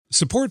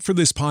Support for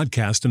this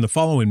podcast and the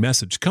following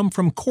message come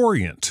from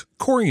Corient.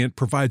 Corient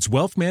provides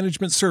wealth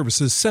management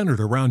services centered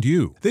around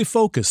you. They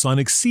focus on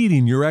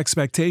exceeding your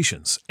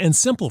expectations and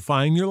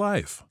simplifying your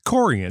life.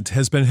 Corient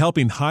has been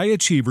helping high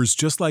achievers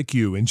just like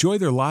you enjoy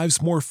their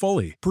lives more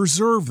fully,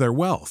 preserve their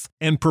wealth,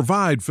 and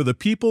provide for the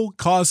people,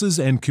 causes,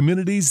 and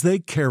communities they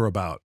care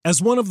about. As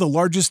one of the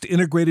largest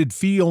integrated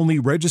fee-only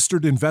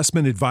registered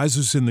investment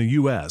advisors in the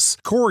U.S.,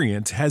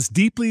 Corient has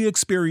deeply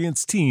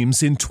experienced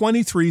teams in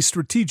 23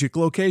 strategic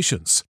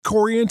locations.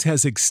 Corient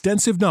has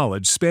extensive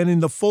knowledge spanning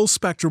the full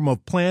spectrum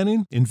of planning,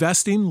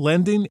 investing,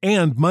 lending,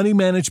 and money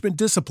management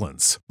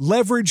disciplines.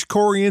 Leverage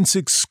Corient's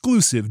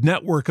exclusive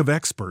network of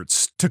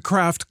experts to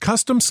craft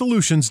custom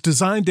solutions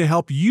designed to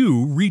help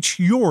you reach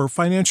your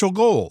financial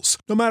goals,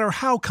 no matter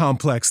how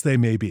complex they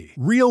may be.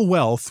 Real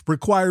wealth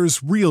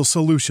requires real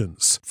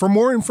solutions. For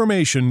more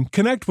information,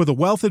 connect with a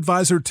wealth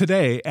advisor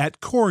today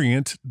at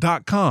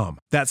Corient.com.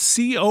 That's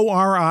Corient.com.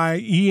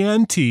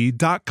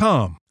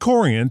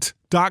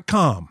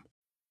 Corient.com.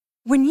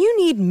 When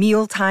you need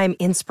mealtime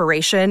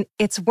inspiration,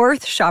 it's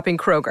worth shopping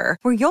Kroger,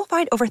 where you'll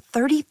find over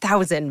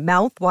 30,000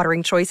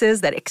 mouth-watering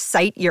choices that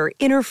excite your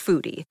inner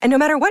foodie. And no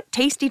matter what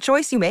tasty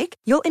choice you make,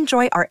 you'll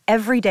enjoy our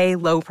everyday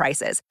low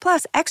prices,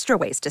 plus extra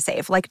ways to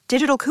save, like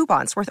digital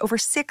coupons worth over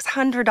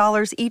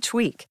 $600 each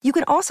week. You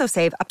can also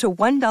save up to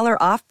 $1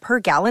 off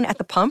per gallon at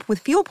the pump with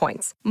fuel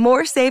points.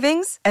 More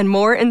savings and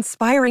more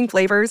inspiring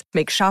flavors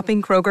make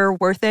shopping Kroger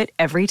worth it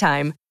every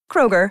time.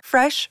 Kroger,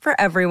 fresh for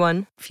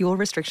everyone. Fuel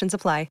restrictions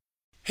apply.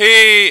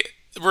 Hey,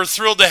 we're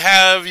thrilled to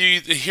have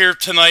you here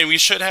tonight. We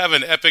should have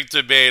an epic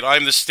debate.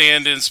 I'm the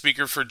stand-in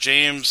speaker for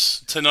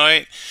James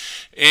tonight,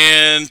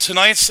 and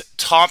tonight's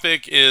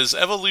topic is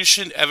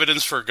evolution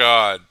evidence for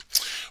God.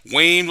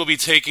 Wayne will be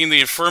taking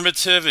the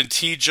affirmative and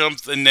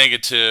T-Jump the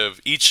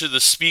negative. Each of the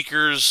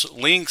speakers'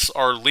 links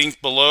are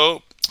linked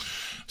below,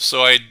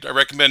 so I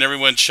recommend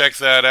everyone check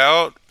that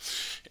out.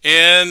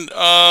 And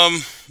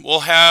we'll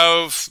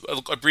have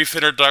a brief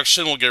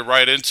introduction. We'll get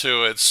right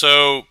into it.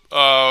 So,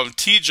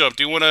 T-Jump,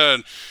 do you want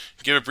to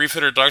give a brief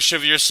introduction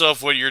of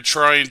yourself, what you're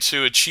trying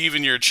to achieve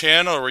in your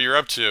channel, or what you're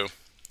up to?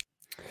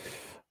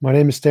 My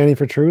name is Standing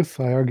for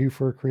Truth. I argue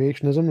for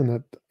creationism and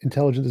that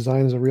intelligent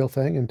design is a real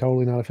thing and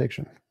totally not a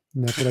fiction.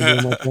 And that's what I do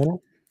on my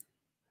channel.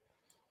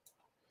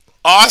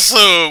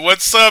 Awesome.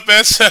 What's up,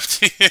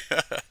 SFT?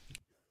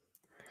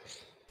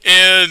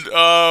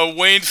 And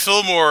Wayne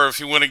Fillmore, if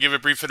you want to give a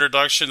brief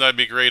introduction, that'd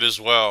be great as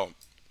well.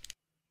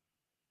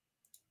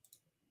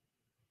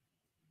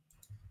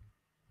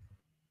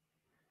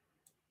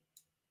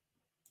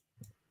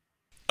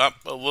 Up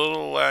a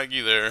little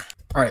laggy there.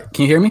 All right,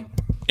 can you hear me?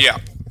 Yeah.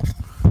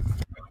 A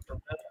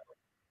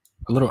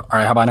little. All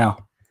right, how about now?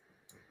 All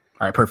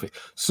right, perfect.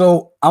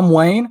 So I'm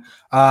Wayne.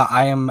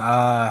 I am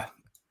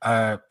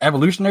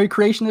evolutionary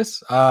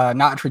creationist,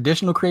 not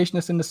traditional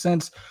creationist in the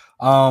sense.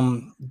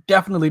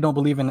 Definitely don't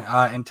believe in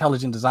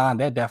intelligent design.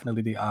 That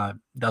definitely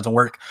doesn't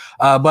work.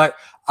 But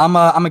I'm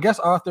a guest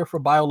author for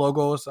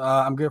BioLogos.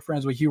 I'm good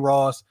friends with Hugh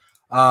Ross,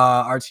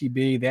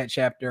 RTB, that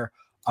chapter.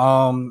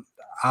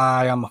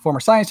 I am a former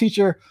science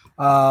teacher.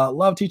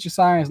 Love teaching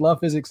science, love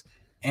physics,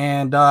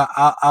 and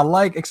I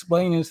like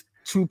explaining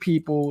to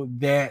people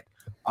that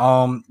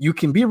you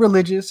can be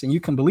religious and you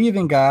can believe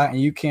in God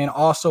and you can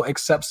also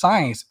accept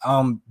science.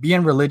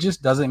 Being religious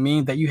doesn't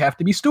mean that you have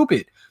to be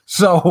stupid.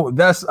 So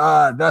that's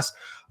what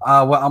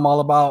I'm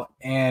all about,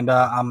 and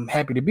I'm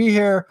happy to be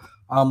here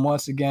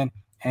once again,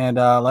 and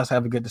let's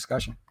have a good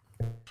discussion.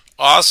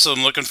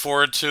 Awesome. Looking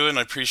forward to it, and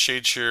I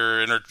appreciate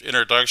your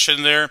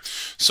introduction there.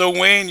 So,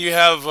 Wayne, you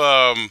have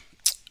a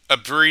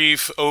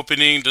brief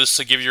opening just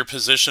to give your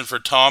position for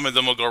Tom, and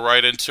then we'll go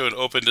right into an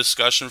open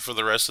discussion for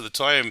the rest of the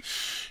time.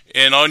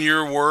 And on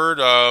your word,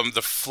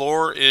 the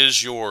floor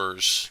is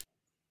yours.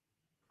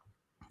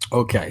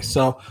 Okay,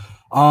 so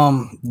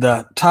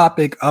the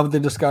topic of the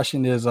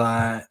discussion is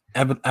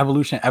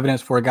evolution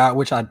evidence for God,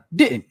 which I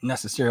didn't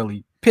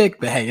necessarily pick,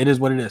 but hey, it is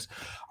what it is.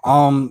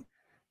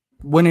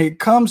 When it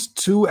comes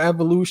to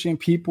evolution,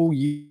 people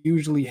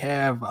usually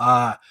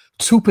have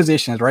two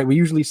positions, right? We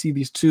usually see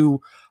these two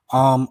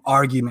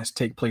arguments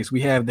take place. We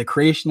have the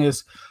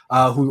creationists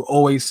who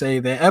always say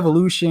that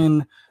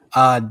evolution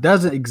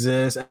doesn't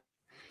exist.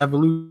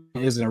 Evolution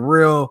isn't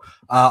real.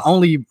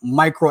 Only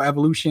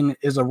microevolution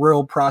is a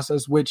real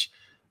process, which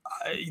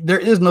there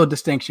is no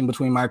distinction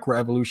between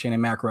microevolution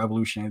and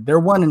macroevolution. They're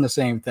one and the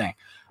same thing.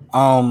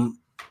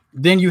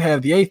 Then you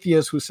have the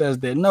atheist who says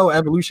that no,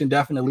 evolution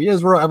definitely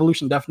is real.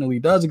 Evolution definitely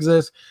does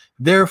exist.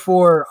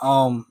 Therefore,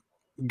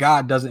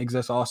 God doesn't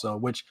exist also,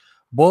 which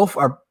both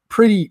are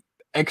pretty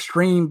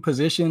extreme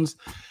positions.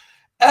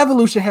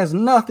 Evolution has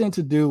nothing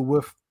to do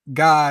with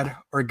God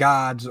or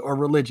gods or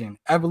religion.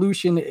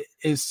 Evolution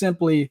is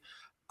simply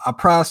a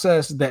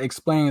process that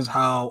explains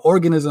how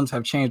organisms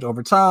have changed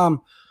over time.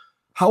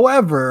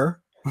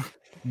 However,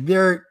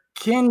 there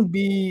can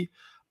be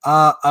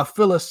a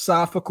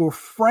philosophical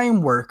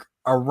framework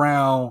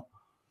around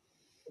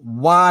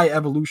why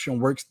evolution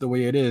works the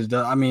way it is.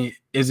 I mean,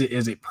 is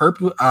it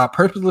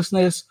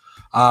purposelessness,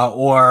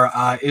 or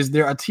is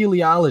there a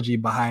teleology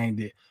behind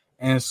it?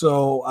 And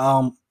so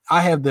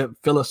I have the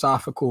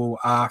philosophical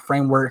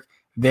framework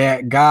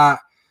that God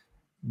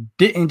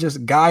didn't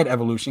just guide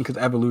evolution, because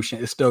evolution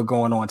is still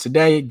going on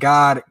today.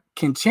 God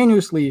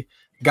continuously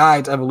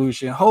guides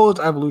evolution, holds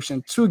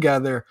evolution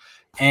together,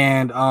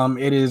 and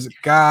it is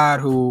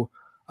God who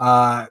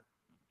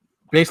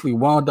basically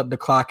wound up the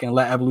clock and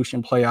let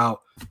evolution play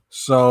out.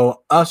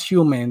 So us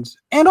humans,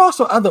 and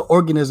also other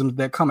organisms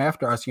that come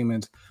after us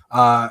humans,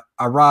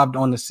 arrived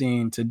on the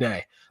scene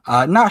today.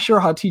 Not sure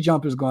how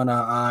T-Jump is going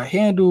to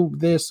handle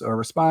this or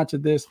respond to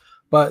this,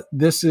 but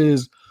this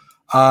is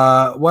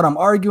what I'm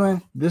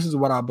arguing. This is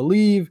what I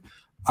believe.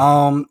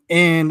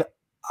 And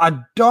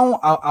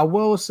I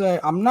will say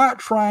I'm not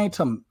trying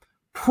to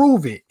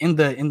prove it in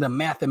the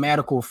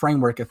mathematical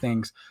framework of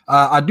things.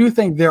 I do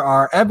think there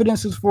are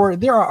evidences for it.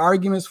 There are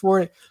arguments for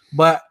it,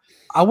 but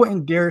I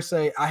wouldn't dare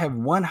say I have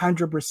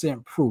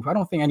 100% proof. I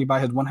don't think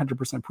anybody has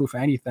 100% proof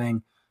of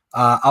anything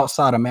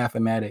outside of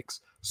mathematics.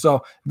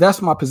 So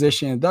that's my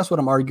position. That's what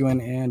I'm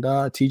arguing.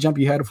 And T-Jump,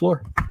 you had the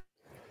floor.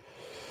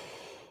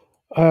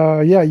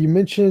 Yeah, you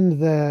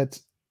mentioned that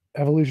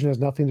evolution has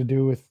nothing to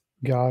do with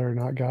God or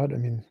not God. I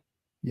mean,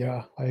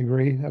 yeah, I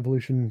agree.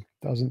 Evolution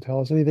doesn't tell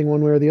us anything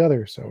one way or the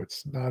other. So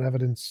it's not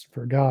evidence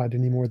for God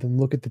any more than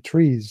look at the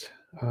trees.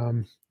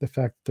 The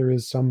fact there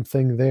is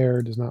something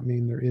there does not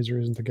mean there is or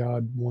isn't a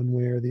God one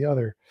way or the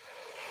other.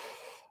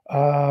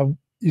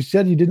 You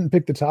said you didn't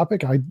pick the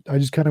topic. I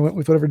just kind of went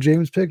with whatever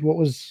James picked. What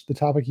was the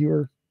topic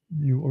you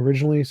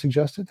originally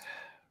suggested?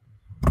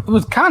 It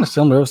was kind of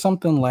similar. It was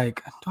something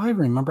like, do I even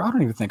remember? I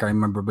don't even think I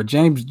remember. But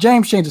James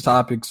changed the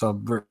topic,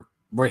 so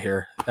we're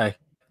here. Hey,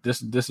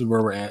 this is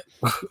where we're at,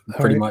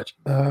 pretty much.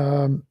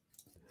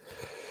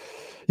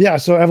 Yeah,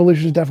 so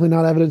evolution is definitely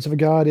not evidence of a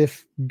God.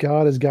 If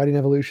God is guiding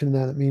evolution,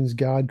 then that means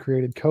God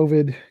created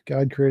COVID,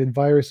 God created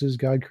viruses,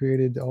 God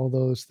created all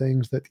those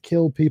things that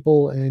kill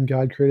people, and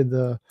God created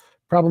the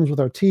problems with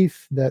our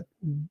teeth that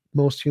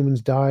most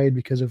humans died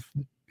because of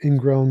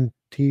ingrown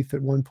teeth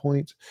at one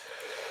point.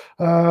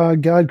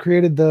 God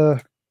created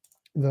the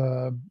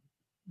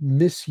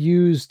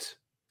misused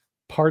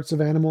parts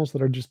of animals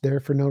that are just there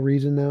for no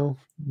reason now.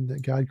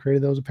 That God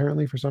created those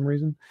apparently for some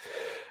reason.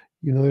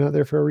 They're not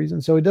there for a reason.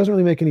 So it doesn't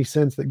really make any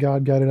sense that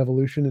God guided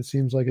evolution. It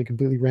seems like a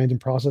completely random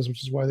process,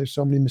 which is why there's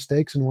so many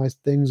mistakes and why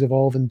things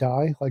evolve and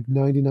die. Like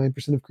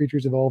 99% of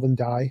creatures evolve and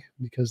die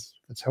because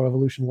that's how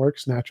evolution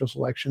works. Natural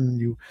selection.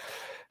 You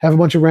have a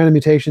bunch of random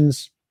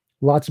mutations.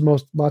 Lots of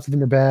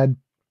them are bad.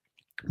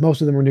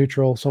 Most of them are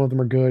neutral. Some of them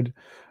are good.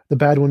 The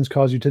bad ones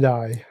cause you to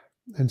die.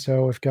 And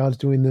so if God's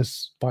doing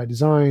this by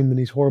design, then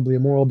he's horribly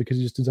immoral because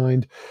he just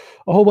designed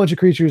a whole bunch of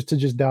creatures to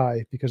just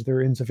die because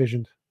they're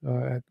insufficient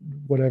at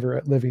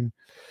living.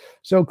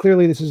 So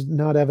clearly this is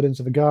not evidence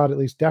of a God, at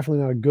least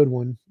definitely not a good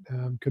one.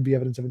 Could be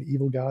evidence of an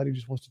evil God who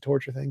just wants to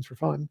torture things for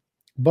fun,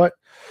 but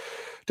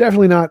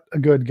definitely not a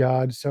good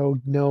God. So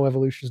no,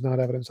 evolution is not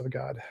evidence of a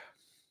God.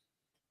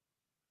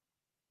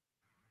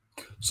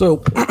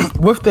 So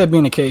with that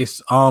being the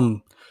case,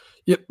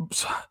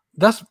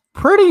 that's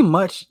pretty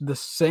much the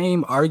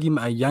same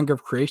argument a younger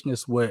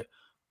creationist would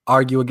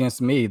argue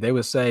against me. They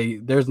would say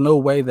there's no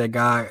way that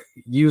God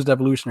used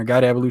evolution or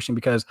guided evolution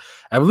because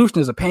evolution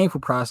is a painful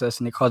process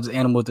and it causes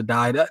animals to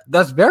die.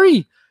 That's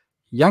very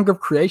younger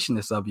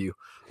creationist of you.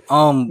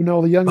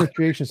 The younger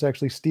creationists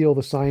actually steal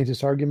the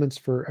scientists' arguments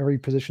for every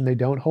position they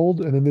don't hold,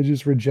 and then they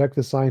just reject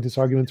the scientists'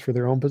 arguments for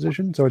their own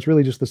position. So it's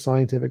really just the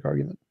scientific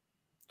argument.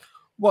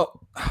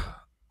 Well,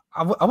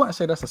 I wouldn't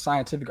say that's a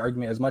scientific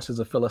argument as much as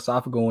a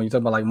philosophical when you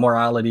talk about like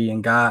morality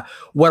and God.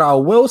 What I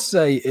will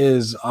say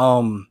is,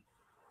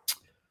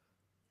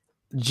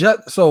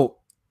 so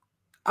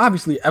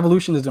obviously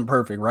evolution isn't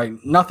perfect, right?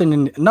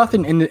 Nothing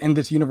in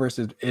this universe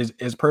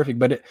is perfect,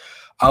 but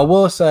I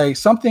will say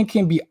something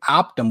can be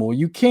optimal.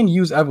 You can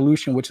use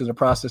evolution, which is a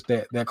process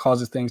that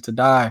causes things to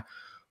die,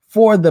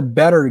 for the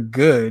better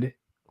good.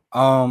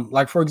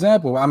 Like for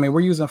example, I mean, we're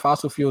using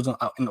fossil fuels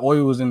and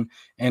oils and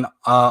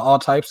all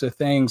types of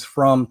things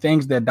from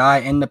things that die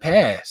in the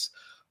past.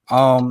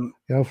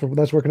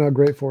 That's working out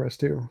great for us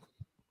too.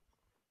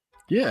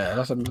 Yeah,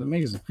 that's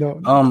amazing.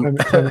 No,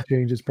 climate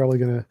change is probably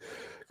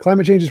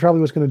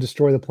what's going to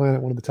destroy the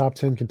planet. One of the top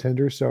 10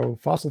 contenders. So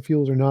fossil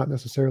fuels are not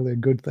necessarily a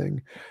good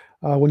thing.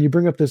 When you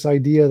bring up this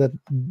idea that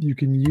you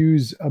can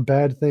use a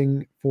bad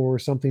thing for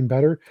something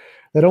better,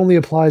 that only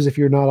applies if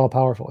you're not all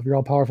powerful. If you're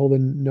all powerful,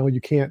 then no, you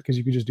can't, because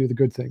you could just do the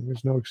good thing.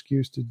 There's no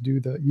excuse to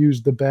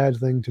use the bad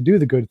thing to do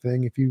the good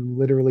thing. If you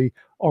literally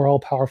are all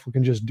powerful,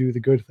 can just do the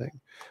good thing.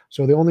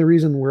 So the only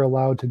reason we're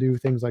allowed to do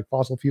things like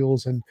fossil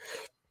fuels and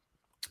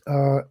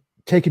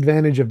take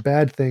advantage of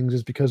bad things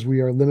is because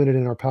we are limited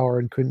in our power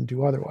and couldn't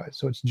do otherwise.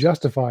 So it's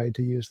justified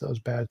to use those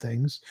bad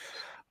things,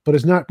 but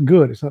it's not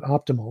good. It's not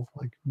optimal.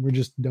 Like we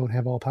just don't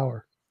have all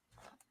power.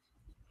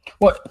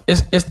 Well,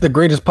 it's the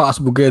greatest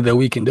possible good that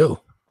we can do,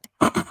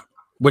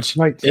 which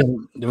right.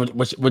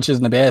 Which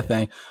isn't a bad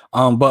thing.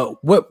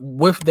 But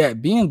with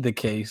that being the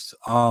case,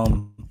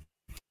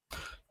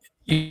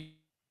 you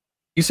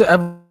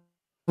said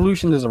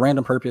evolution is a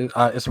random purpose.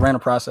 It's a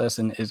random process,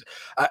 and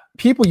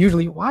people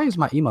usually. Why is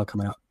my email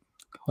coming out?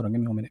 Hold on,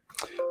 give me 1 minute.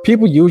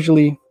 people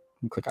usually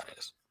click on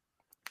this.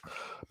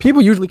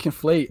 People usually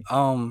conflate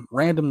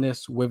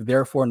randomness with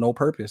therefore no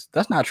purpose.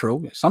 That's not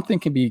true. Something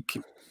can be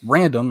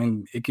random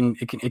and it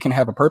can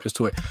have a purpose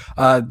to it.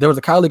 There was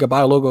a colleague of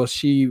BioLogos.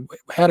 She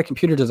had a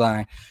computer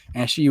design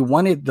and she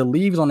wanted the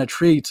leaves on a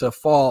tree to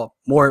fall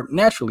more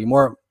naturally,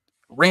 more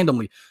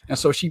randomly. And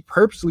so she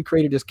purposely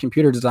created this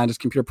computer design, this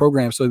computer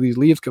program, so these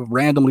leaves could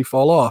randomly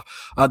fall off.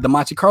 The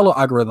Monte Carlo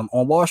algorithm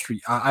on Wall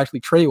Street, I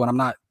actually trade when I'm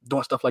not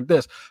doing stuff like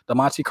this. The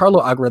Monte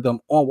Carlo algorithm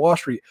on Wall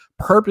Street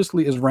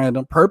purposely is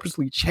random,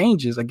 purposely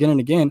changes again and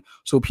again,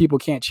 so people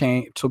can't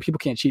cheat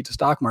the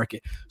stock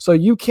market. So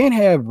you can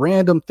have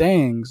random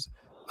things,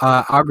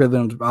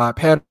 algorithms,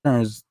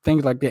 patterns,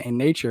 things like that in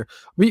nature.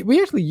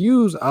 We actually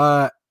use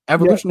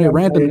evolutionary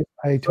random.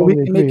 I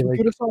totally agree.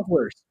 Computer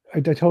software. I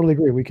totally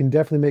agree. We can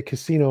definitely make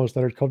casinos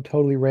that are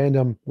totally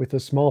random with a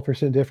small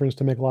percent difference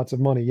to make lots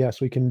of money.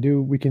 Yes, we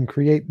can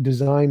create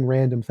design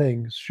random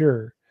things,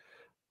 sure,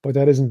 but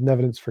that isn't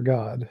evidence for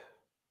God.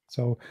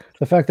 So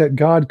the fact that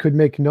God could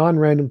make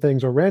non-random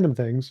things or random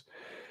things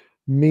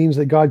means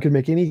that God could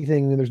make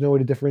anything, and there's no way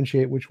to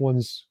differentiate which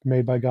one's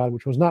made by God,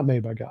 which one's not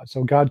made by God.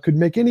 So God could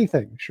make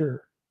anything,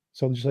 sure.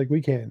 So just like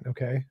we can,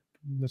 okay,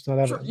 that's not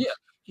evidence. Sure, yeah.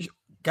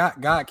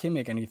 God can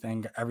make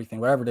anything, everything,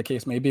 whatever the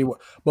case may be.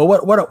 But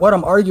what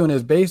I'm arguing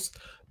is based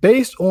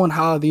on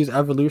how these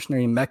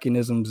evolutionary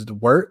mechanisms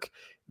work.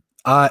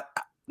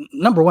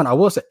 Number one, I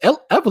will say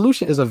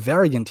evolution is a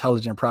very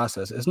intelligent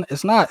process.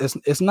 It's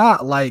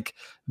not like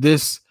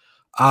this.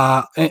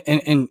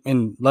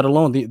 And let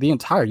alone the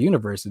entire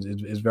universe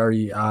is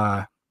very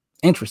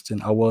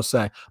interesting, I will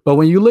say. But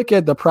when you look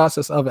at the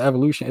process of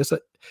evolution,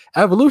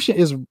 evolution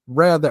is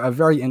rather a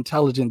very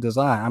intelligent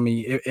design. I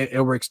mean,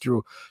 it works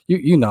through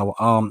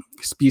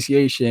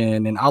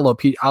speciation and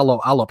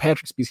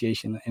allopathic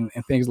speciation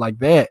and things like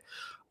that.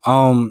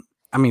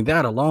 I mean,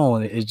 that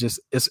alone is just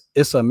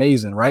it's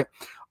amazing, right?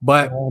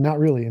 But not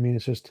really. I mean,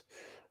 it's just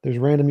there's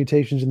random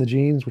mutations in the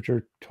genes which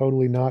are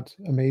totally not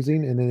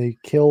amazing, and then they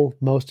kill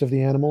most of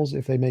the animals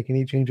if they make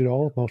any change at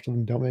all. Most of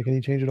them don't make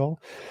any change at all.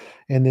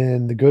 And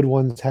then the good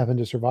ones happen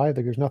to survive.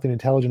 Like, there's nothing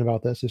intelligent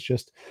about this. It's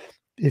just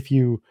if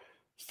you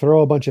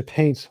throw a bunch of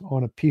paint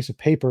on a piece of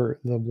paper,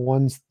 the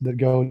ones that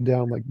go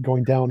down, like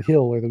going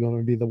downhill, are going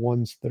to be the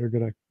ones that are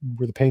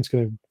where the paint's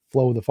going to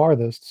flow the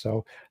farthest.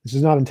 So this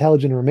is not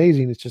intelligent or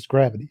amazing. It's just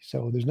gravity.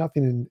 So there's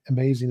nothing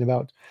amazing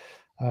about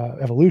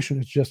evolution.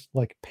 It's just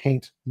like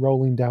paint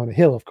rolling down a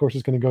hill. Of course,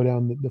 it's going to go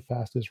down the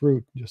fastest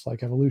route, just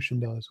like evolution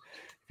does.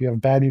 If you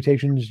have bad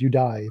mutations, you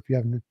die. If you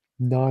have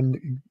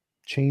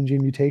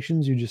non-changing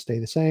mutations, you just stay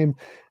the same. And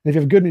if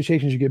you have good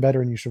mutations, you get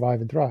better and you survive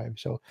and thrive.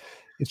 So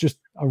it's just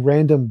a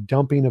random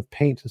dumping of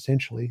paint,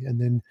 essentially. And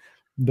then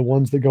the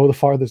ones that go the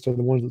farthest are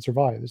the ones that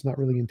survive. There's not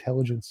really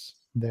intelligence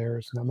there.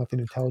 It's nothing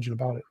intelligent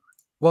about it.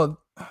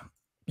 Well,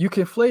 you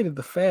conflated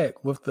the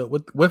fact with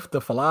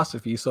the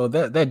philosophy, so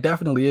that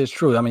definitely is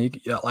true. I mean,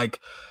 like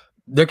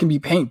there can be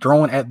paint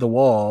thrown at the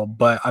wall,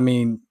 but I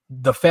mean,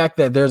 the fact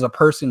that there's a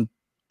person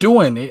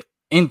doing it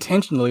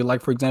intentionally,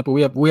 like for example,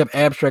 we have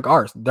abstract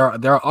arts. There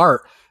are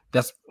art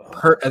that's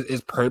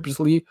is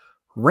purposely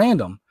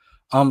random.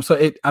 So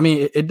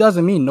it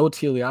doesn't mean no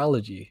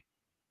teleology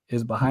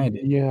is behind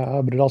it.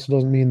 Yeah, but it also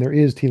doesn't mean there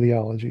is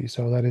teleology.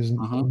 So that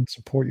doesn't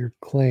support your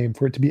claim.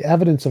 For it to be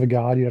evidence of a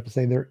God, you have to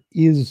say there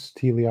is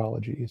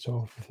teleology.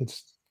 So if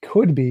it's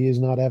could be is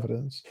not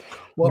evidence.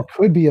 Well, there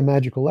could be a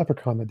magical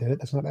leprechaun that did it.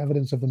 That's not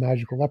evidence of the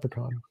magical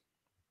leprechaun.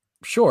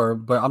 Sure,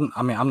 but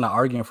I'm not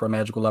arguing for a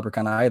magical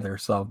leprechaun either.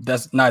 So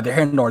that's neither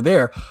here nor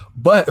there.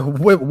 But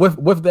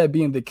with that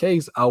being the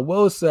case, I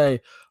will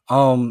say,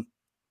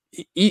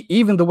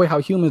 even the way how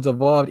humans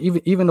evolved,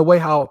 even the way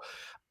how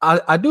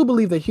I do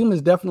believe that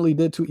humans definitely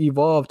did to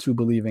evolve to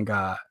believe in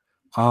God,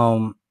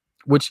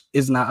 which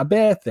is not a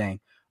bad thing.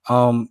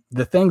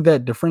 The thing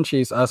that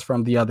differentiates us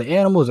from the other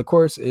animals, of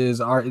course, is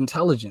our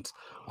intelligence.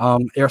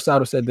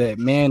 Aristotle said that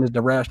man is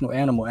the rational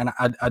animal, and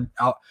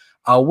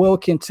I will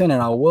contend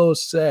and I will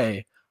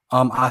say,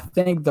 I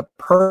think the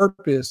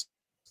purpose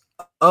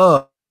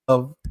of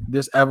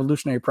this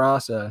evolutionary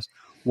process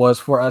was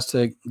for us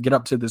to get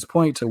up to this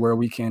point to where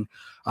we can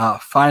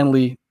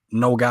finally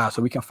know God,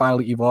 so we can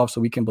finally evolve,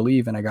 so we can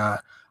believe in a God.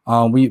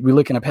 We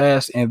look in the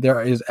past, and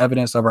there is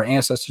evidence of our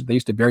ancestors. They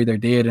used to bury their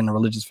dead in a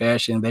religious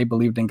fashion. They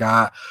believed in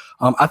God.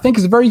 I think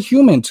it's very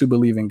human to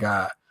believe in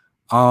God.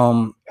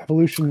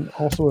 Evolution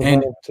also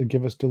evolved to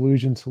give us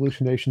delusions,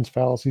 hallucinations,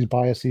 fallacies,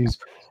 biases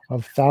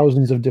of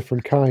thousands of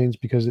different kinds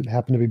because it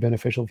happened to be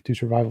beneficial to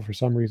survival for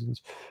some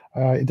reasons.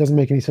 It doesn't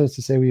make any sense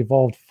to say we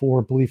evolved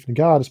for belief in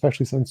God,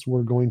 especially since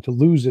we're going to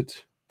lose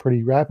it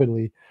pretty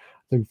rapidly.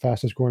 The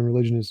fastest growing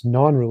religion is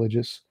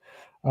non-religious.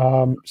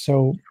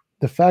 So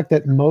the fact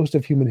that most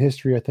of human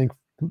history, I think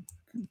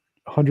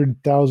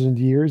 100,000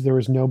 years, there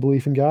was no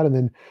belief in God. And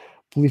then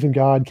belief in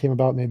God came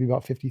about maybe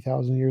about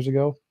 50,000 years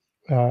ago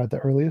at the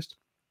earliest.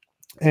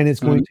 And it's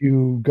going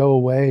to go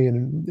away.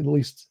 And at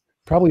least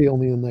probably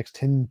only in the next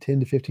 10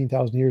 to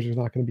 15,000 years, there's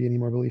not going to be any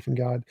more belief in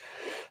God.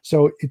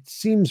 So it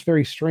seems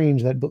very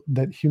strange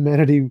that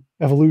humanity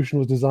evolution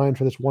was designed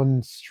for this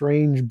one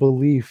strange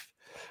belief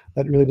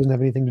that really doesn't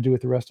have anything to do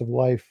with the rest of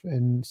life,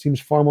 and seems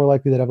far more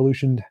likely that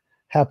evolution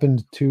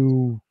happened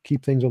to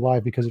keep things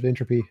alive because of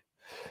entropy,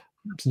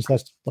 since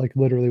that's like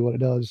literally what it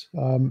does.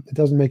 It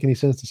doesn't make any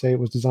sense to say it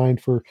was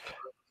designed for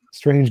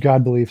strange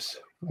God beliefs,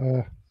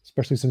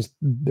 especially since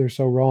they're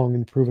so wrong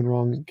and proven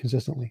wrong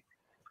consistently.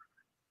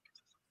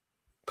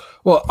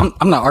 Well,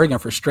 I'm not arguing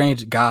for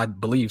strange God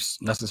beliefs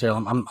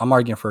necessarily. I'm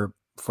arguing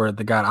for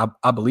the God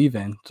I believe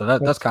in. So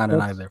that's kind of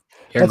neither.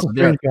 That's a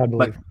strange God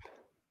belief.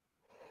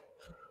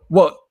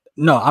 Well,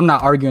 no, I'm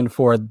not arguing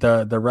for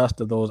the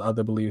rest of those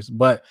other beliefs.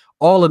 But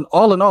all in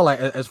all, like,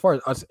 as far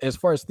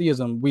as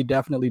theism, we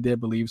definitely did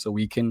believe. So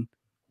we can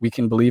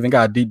believe in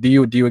God. Do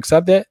you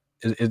accept that?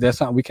 Is that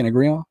something we can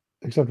agree on?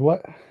 Accept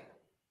what?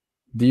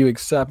 Do you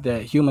accept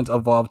that humans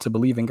evolved to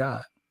believe in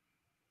God?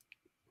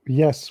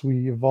 Yes,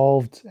 we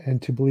evolved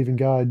and to believe in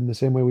God in the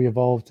same way we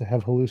evolved to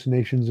have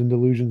hallucinations and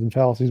delusions and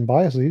fallacies and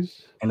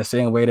biases. In the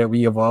same way that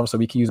we evolved so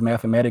we can use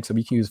mathematics, so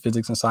we can use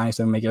physics and science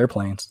to make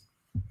airplanes.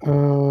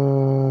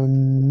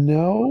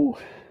 No.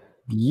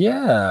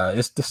 Yeah,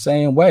 it's the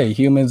same way.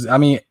 Humans, I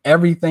mean,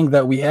 everything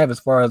that we have as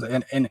far as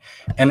in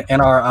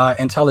our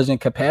intelligent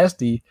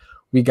capacity,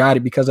 we got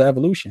it because of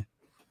evolution.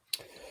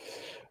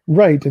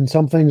 Right, and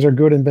some things are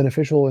good and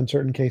beneficial in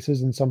certain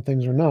cases, and some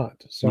things are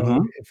not.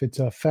 So if it's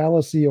a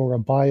fallacy or a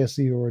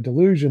biasy or a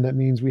delusion, that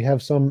means we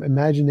have some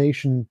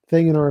imagination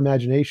thing in our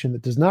imagination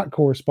that does not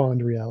correspond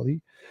to reality.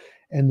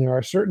 And there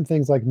are certain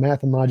things like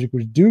math and logic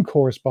which do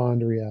correspond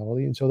to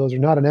reality, and so those are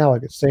not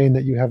analogous. Saying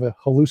that you have a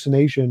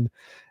hallucination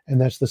and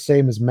that's the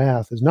same as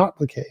math is not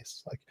the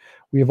case. Like,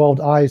 we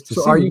evolved eyes to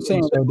see. Are you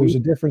saying so there's a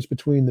difference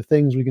between the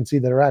things we can see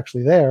that are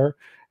actually there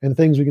and the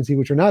things we can see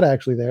which are not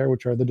actually there,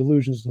 which are the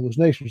delusions and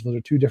hallucinations. Those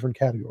are two different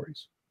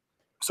categories.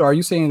 So are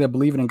you saying that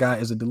believing in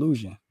God is a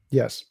delusion?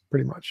 Yes,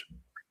 pretty much.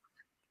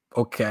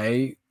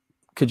 Okay.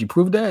 Could you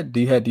prove that? Do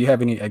you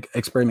have any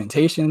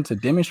experimentation to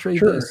demonstrate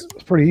this?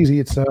 It's pretty easy.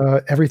 It's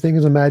everything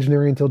is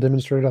imaginary until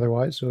demonstrated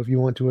otherwise. So if you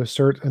want to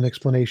assert an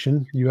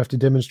explanation, you have to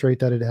demonstrate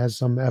that it has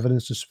some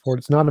evidence to support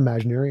it's not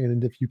imaginary.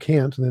 And if you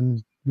can't,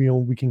 then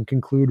we can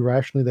conclude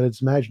rationally that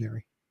it's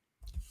imaginary.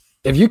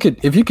 If you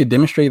could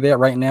demonstrate that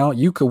right now,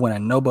 you could win a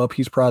Nobel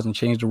Peace Prize and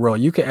change the world.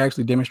 You could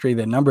actually demonstrate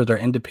that numbers are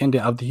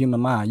independent of the human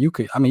mind. You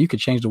could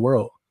change the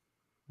world.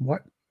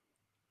 What?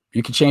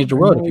 You can change the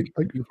world.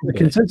 The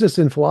consensus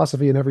in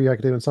philosophy and every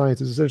academic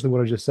science is essentially what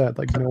I just said.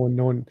 Like, no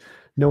one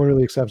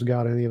really accepts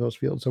God in any of those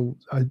fields. So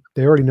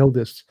they already know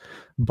this,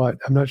 but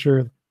I'm not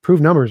sure. Prove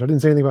numbers. I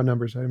didn't say anything about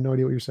numbers. I have no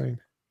idea what you're saying.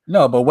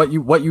 No, but what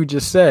you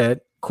just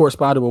said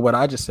corresponded with what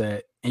I just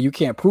said, and you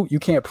can't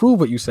prove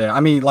what you said. I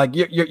mean, like,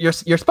 you're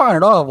spouting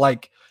it off,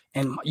 like,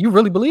 and you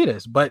really believe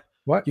this, but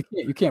what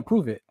you can't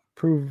prove it.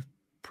 Prove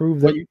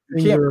that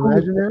things are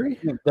imaginary.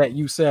 That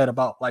you said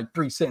about like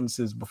 3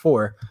 sentences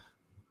before.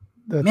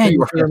 Things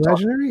are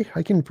imaginary.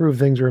 I can prove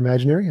things are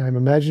imaginary. I'm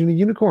imagining a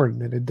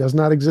unicorn, and it does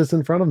not exist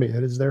in front of me.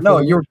 It is there. No,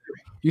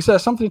 you said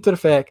something to the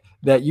fact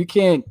that you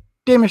can't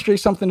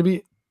demonstrate something to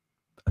be.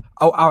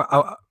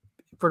 For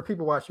the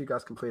people watching, you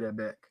guys can play that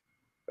back.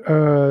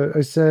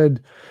 I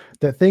said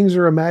that things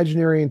are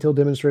imaginary until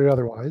demonstrated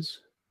otherwise.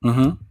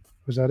 Mm-hmm.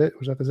 Was that it?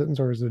 Was that the sentence,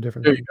 or is it a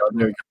different? There you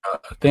go.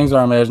 Things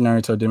are imaginary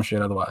until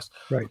demonstrated otherwise.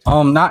 Right.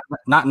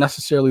 Not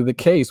necessarily the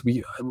case.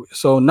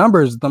 So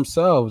numbers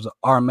themselves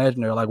are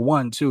imaginary, like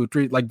 1, 2,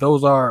 3. Like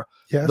those are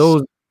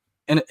those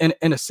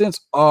in a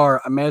sense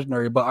are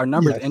imaginary, but are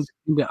numbers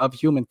independent of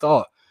human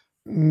thought?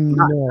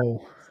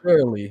 No.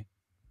 Fairly.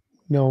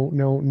 No.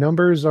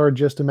 Numbers are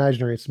just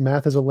imaginary.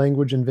 Math is a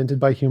language invented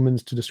by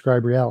humans to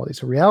describe reality.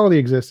 So reality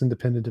exists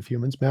independent of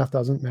humans. Math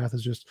doesn't. Math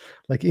is just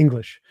like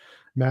English.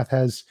 Math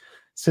has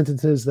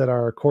sentences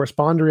that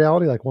correspond to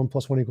reality, like 1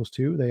 + 1 =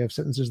 2. They have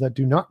sentences that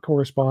do not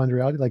correspond to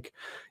reality, like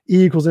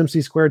E =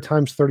 mc²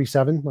 times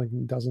 37, like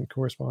it doesn't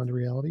correspond to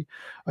reality.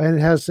 And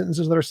it has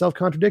sentences that are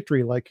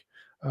self-contradictory, like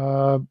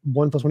 1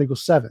 + 1 =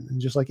 7,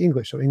 and just like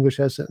English. So English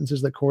has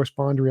sentences that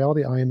correspond to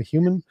reality. I am a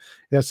human.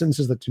 It has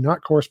sentences that do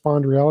not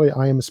correspond to reality.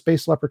 I am a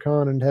space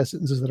leprechaun. And it has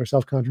sentences that are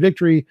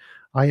self-contradictory.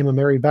 I am a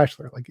married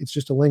bachelor. Like, it's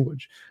just a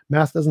language.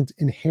 Math doesn't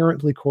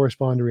inherently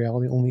correspond to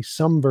reality. Only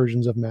some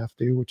versions of math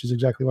do, which is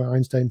exactly why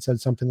Einstein said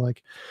something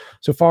like,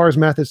 so far as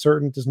math is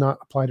certain, it does not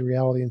apply to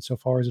reality. And so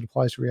far as it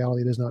applies to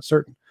reality, it is not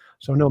certain.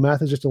 So no,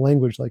 math is just a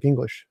language like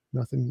English.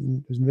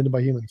 Nothing is invented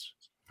by humans.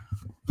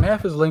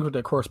 Math is a language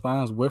that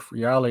corresponds with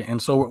reality, and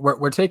so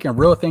we're taking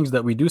real things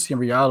that we do see in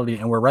reality,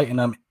 and we're writing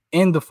them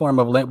in the form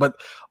of language.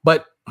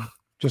 But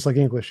just like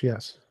English,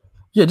 yes,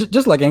 yeah,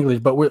 just like English.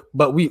 But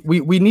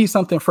we need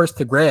something first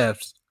to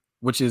grasp,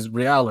 which is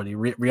reality.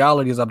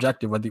 Reality is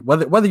objective,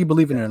 whether you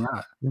believe in it or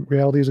not.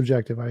 Reality is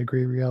objective. I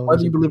agree. Reality,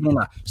 whether you believe in it or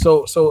not.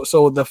 So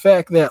the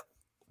fact that,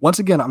 once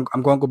again, I'm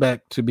going to go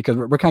back to, because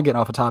we're kind of getting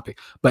off a topic,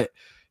 but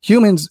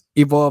humans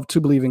evolved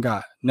to believe in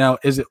God. Now,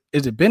 is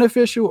it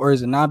beneficial or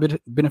is it not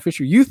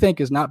beneficial? You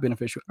think it's not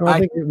beneficial. I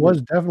think it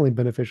was definitely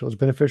beneficial. It's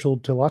beneficial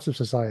to lots of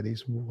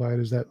societies. Why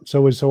does that?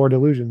 So are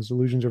delusions.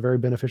 Delusions are very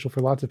beneficial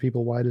for lots of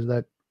people. Why does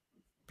that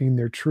mean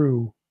they're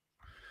true?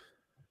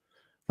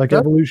 Like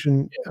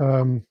evolution.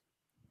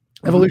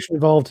 Evolution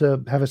evolved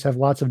to have us have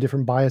lots of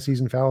different biases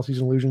and fallacies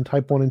and illusion,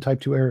 type 1 and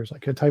type 2 errors.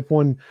 Like a type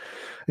 1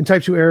 and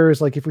type 2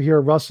 errors, like if we hear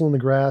a rustle in the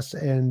grass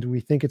and we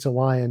think it's a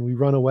lion, we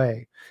run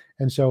away.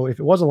 And so if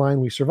it was a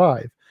lion, we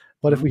survive.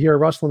 But if we hear a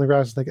rustle in the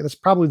grass, think that's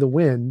probably the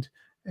wind.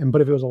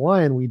 But if it was a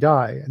lion, we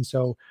die. And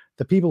so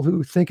the people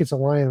who think it's a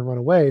lion and run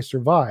away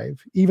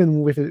survive,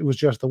 even if it was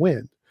just the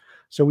wind.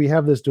 So we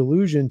have this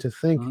delusion to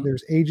think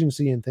there's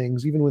agency in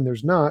things, even when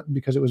there's not,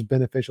 because it was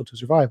beneficial to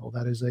survival.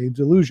 That is a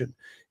delusion.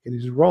 It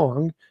is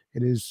wrong.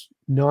 It is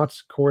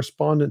not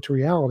correspondent to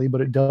reality,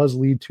 but it does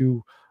lead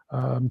to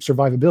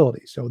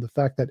survivability. So the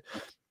fact that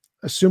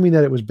assuming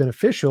that it was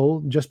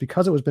beneficial, just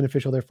because it was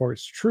beneficial, therefore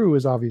it's true,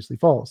 is obviously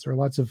false. There are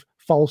lots of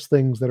false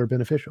things that are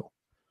beneficial.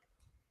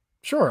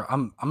 Sure,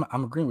 I'm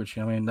agreeing with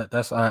you. I mean,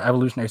 that's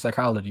evolutionary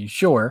psychology.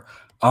 Sure,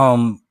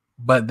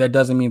 but that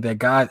doesn't mean that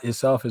God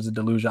itself is a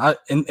delusion.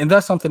 And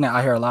that's something that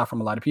I hear a lot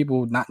from a lot of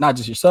people, not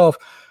just yourself.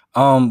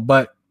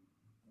 But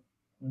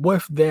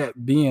with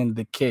that being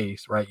the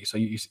case, right? So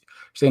you're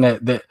saying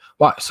that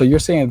why? So you're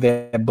saying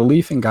that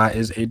belief in God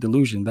is a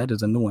delusion. That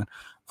is a new one.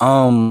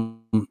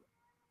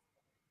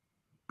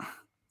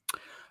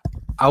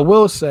 I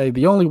will say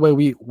the only way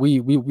we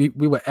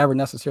would ever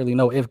necessarily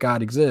know if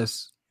God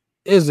exists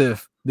is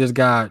if this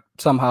God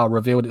somehow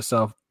revealed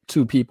itself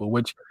to people,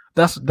 which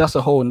that's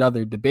a whole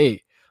nother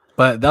debate.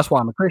 But that's why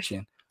I'm a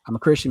Christian. I'm a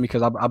Christian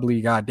because I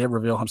believe God did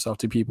reveal himself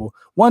to people,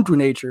 one, through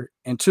nature,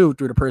 and two,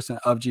 through the person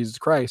of Jesus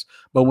Christ.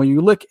 But when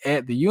you look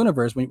at the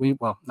universe, when you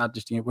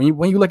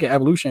look at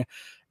evolution,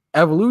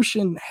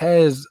 evolution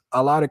has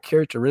a lot of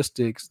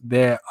characteristics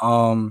that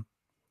are,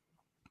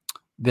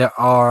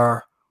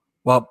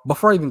 well,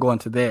 before I even go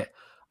into that,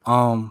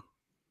 I'm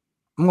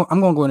going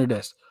to go into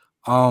this,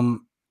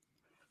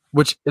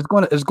 which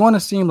is going to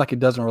seem like it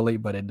doesn't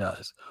relate, but it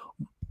does.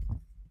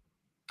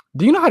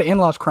 Do you know how to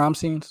analyze crime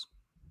scenes,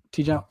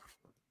 T-Jump?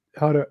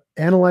 How to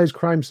analyze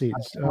crime scenes?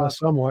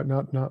 Somewhat,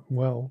 not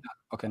well.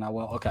 Okay, not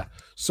well. Okay,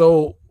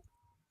 so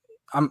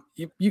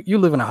you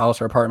live in a house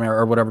or apartment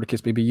or whatever the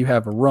case may be. You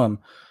have a room.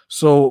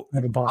 So I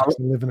have a box.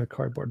 I live in a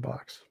cardboard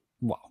box.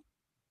 Wow.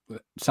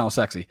 Sounds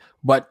sexy,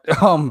 but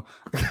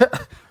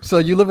so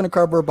you live in a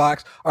cardboard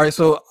box. All right,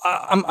 so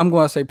I'm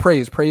going to say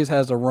Praise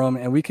has a room,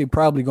 and we could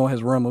probably go in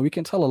his room and we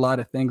can tell a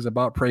lot of things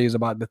about Praise,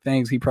 about the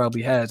things he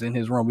probably has in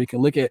his room. We can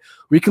look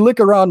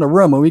around the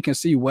room and we can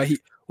see what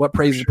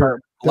Praise is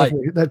like.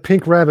 That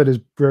pink rabbit is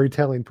very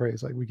telling.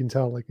 Praise, like we can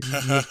tell, like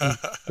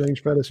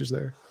strange fetishes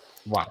there.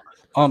 Wow.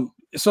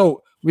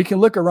 So we can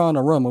look around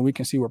the room and we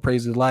can see what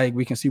Praise is like.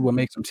 We can see what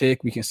makes him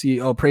tick. We can see,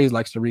 Praise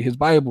likes to read his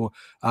Bible.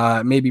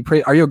 Maybe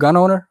Praise. Are you a gun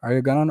owner?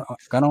 Gun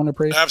owner,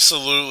 Praise?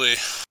 Absolutely.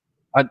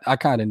 I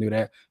kind of knew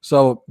that.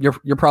 So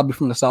you're probably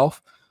from the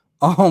South.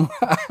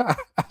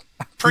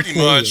 Pretty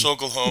much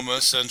Oklahoma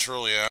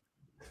Central, yeah.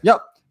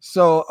 Yep.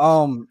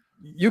 So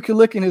you can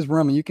look in his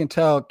room and you can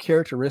tell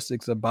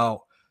characteristics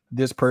about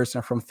this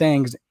person from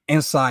things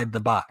inside the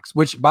box,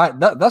 which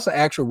that's an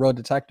actual real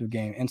detective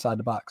game, inside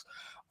the box.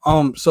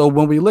 So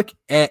when we look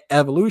at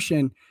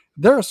evolution,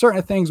 there are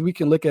certain things we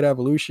can look at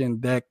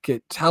evolution that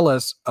could tell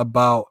us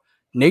about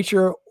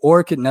nature,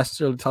 or could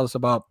necessarily tell us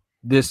about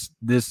this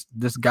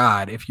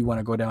God, if you want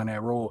to go down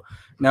that road.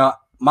 Now,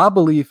 my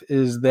belief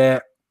is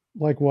that,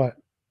 like what?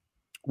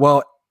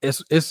 Well,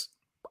 it's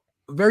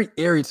very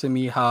eerie to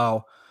me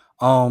how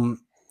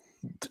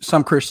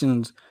some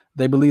Christians,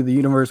 they believe the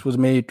universe was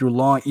made through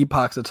long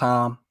epochs of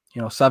time,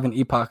 7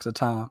 epochs of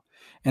time.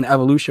 And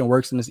evolution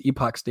works in this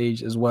epoch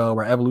stage as well,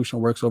 where evolution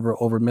works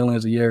over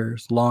millions of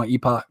years, long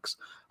epochs.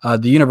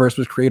 The universe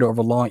was created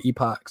over long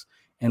epochs.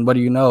 And what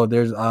do you know?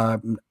 There's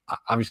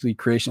obviously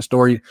creation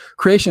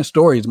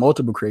stories,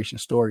 multiple creation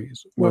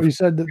stories. Well, you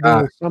said that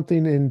there's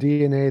something in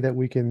DNA that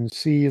we can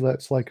see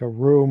that's like a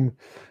room.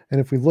 And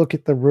if we look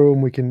at the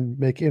room, we can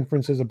make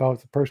inferences about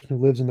the person who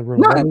lives in the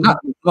room.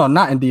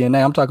 Not in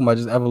DNA. I'm talking about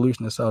just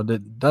evolution itself.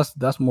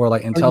 That's more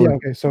like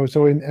intelligence. Yeah, okay.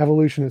 So in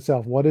evolution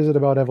itself, what is it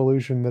about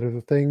evolution that are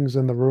the things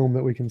in the room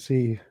that we can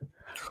see?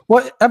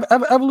 Well,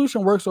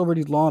 evolution works over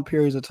these long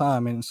periods of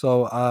time. And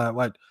so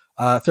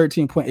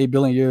 13.8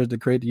 billion years to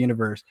create the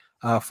universe,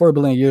 4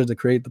 billion years to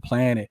create the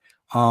planet.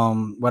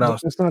 What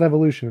else? That's not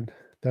evolution.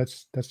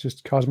 That's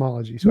just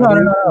cosmology. So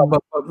no.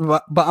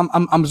 But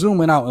I'm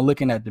zooming out and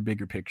looking at the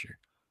bigger picture.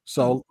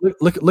 So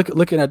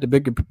looking at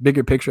the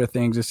bigger picture of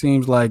things, it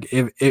seems like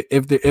if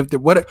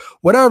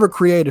whatever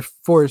creative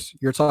force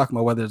you're talking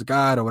about, whether it's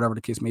God or whatever the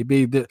case may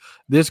be,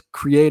 this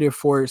creative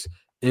force,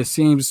 it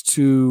seems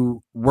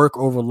to work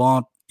over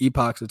long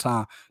epochs of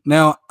time.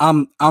 Now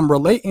I'm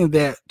relating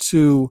that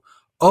to,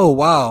 oh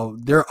wow,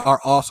 there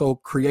are also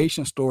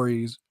creation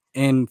stories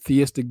in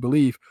theistic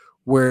belief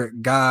where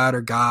God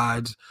or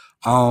gods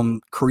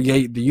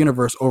create the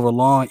universe over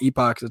long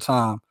epochs of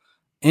time,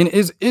 and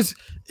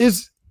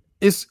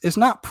it's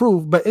not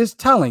proof, but it's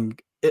telling.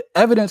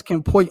 Evidence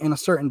can point in a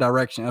certain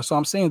direction, and so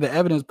I'm saying the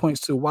evidence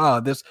points to, wow,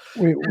 this.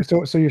 Wait,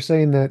 so you're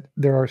saying that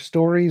there are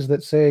stories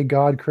that say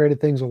God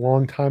created things a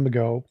long time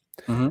ago,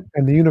 and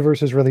the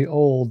universe is really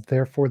old.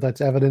 Therefore,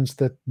 that's evidence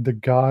that the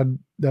God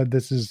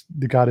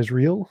is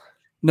real.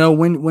 No,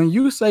 when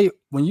you say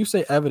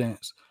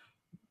evidence,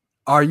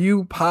 are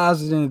you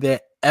positing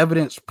that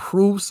evidence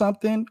proves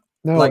something?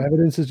 No, Like,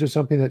 evidence is just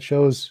something that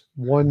shows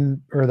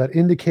one or that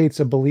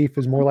indicates a belief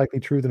is more likely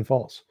true than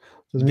false.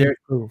 Doesn't mean there,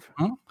 to prove.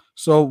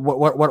 so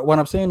what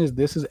I'm saying is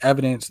this is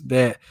evidence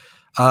that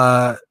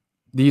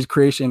these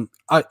creation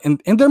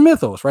and they're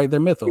mythos, right? They're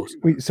mythos.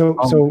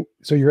 So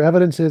your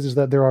evidence is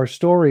that there are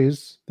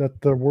stories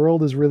that the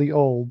world is really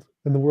old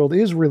and the world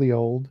is really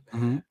old.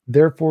 Mm-hmm.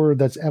 Therefore,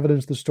 that's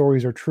evidence the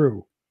stories are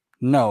true.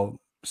 No.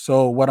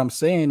 So what I'm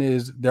saying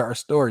is there are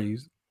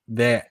stories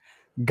that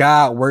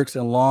God works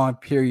in long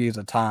periods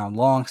of time,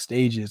 long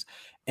stages.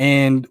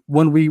 And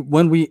when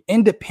we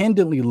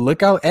independently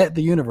look out at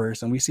the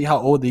universe and we see how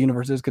old the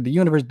universe is, because the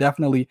universe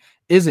definitely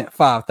isn't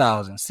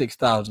 5,000,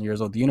 6,000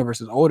 years old. The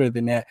universe is older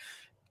than that.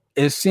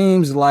 It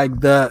seems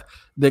like the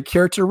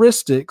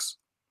characteristics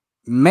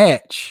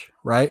match,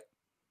 right?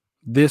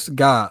 This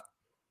God.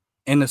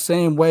 In the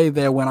same way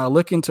that when I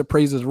look into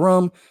Praise's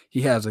room,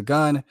 he has a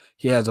gun,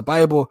 he has a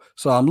Bible.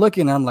 So I'm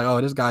looking and I'm like,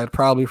 oh, this guy is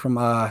probably from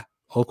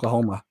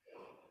Oklahoma.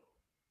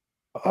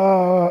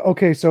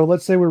 Okay, so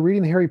let's say we're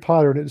reading Harry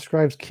Potter and it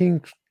describes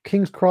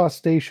King's Cross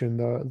Station,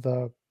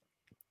 the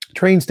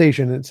train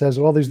station, and it says,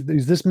 well, there's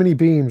this many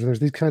beams and there's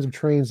these kinds of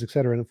trains,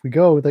 etc. And if we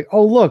go, like,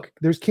 oh, look,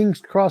 there's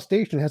King's Cross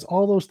Station. It has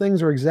all those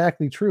things are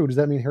exactly true. Does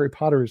that mean Harry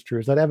Potter is true?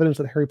 Is that evidence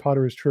that Harry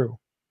Potter is true?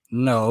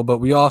 No, but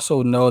we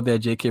also know that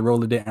J.K.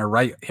 Rowling didn't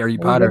write Harry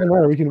Potter. Doesn't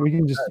matter. We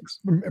can just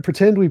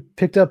pretend we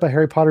picked up a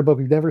Harry Potter book.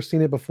 We've never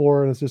seen it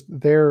before, and it's just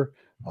there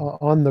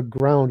on the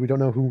ground. We don't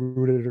know who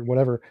wrote it or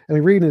whatever. And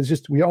we read it.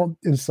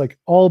 It's like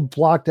all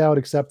blocked out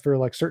except for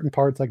like certain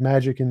parts like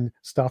magic and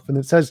stuff. And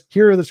it says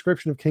here are the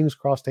description of King's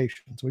Cross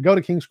Station. So we go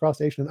to King's Cross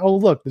Station, and oh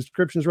look, the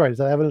description is right. Is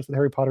that evidence that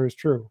Harry Potter is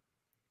true?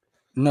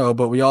 No,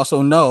 but we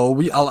also know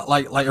we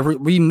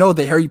know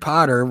that Harry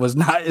Potter is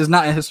not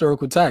a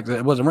historical text.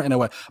 It wasn't written that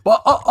way.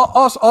 But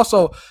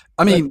also,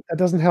 I mean, that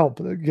doesn't help.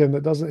 Again,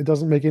 it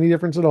doesn't make any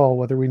difference at all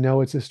whether we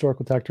know it's a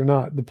historical text or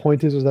not. The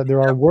point is that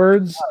there are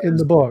words in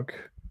the book,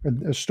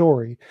 a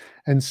story,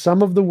 and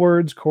some of the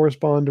words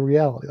correspond to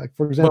reality. Like,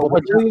 for example,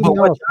 what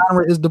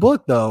genre is the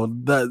book though?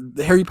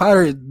 The Harry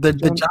Potter,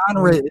 the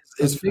genre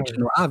is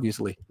fictional,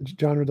 obviously. The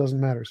genre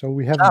doesn't matter. So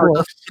we have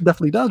books. It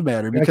definitely does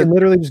matter. I can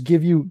literally just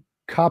give you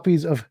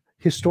copies of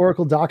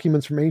historical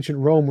documents from ancient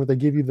Rome where they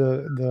give you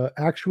the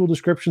actual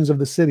descriptions of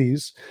the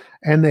cities,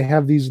 and they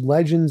have these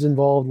legends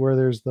involved where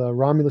there's the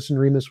Romulus and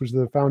Remus, which is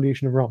the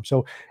foundation of Rome.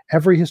 So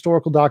every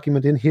historical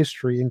document in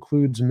history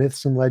includes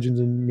myths and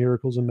legends and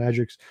miracles and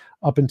magics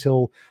up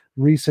until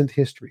recent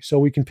history. So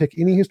we can pick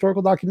any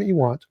historical document you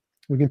want.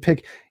 We can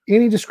pick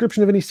any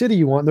description of any city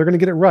you want, and they're going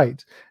to get it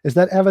right. Is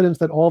that evidence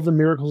that all of the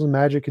miracles and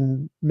magic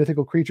and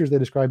mythical creatures they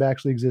describe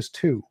actually exist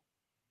too?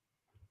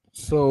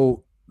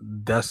 So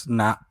that's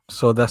not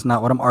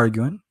what I'm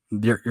arguing.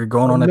 You're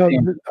going on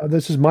a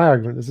this is my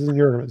argument. This isn't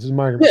your argument. This is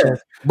my argument. Yeah,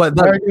 so but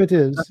my argument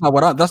is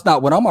that's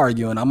not what I'm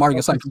arguing. I'm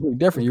arguing something completely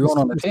different. You're going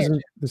on a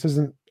tangent. This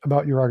isn't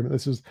about your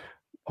argument.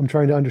 I'm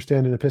trying to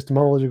understand an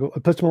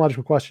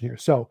epistemological question here.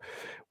 So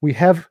we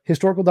have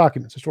historical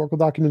documents. Historical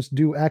documents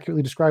do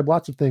accurately describe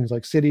lots of things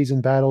like cities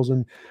and battles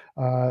and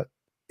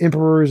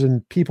emperors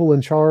and people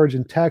in charge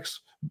and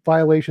tax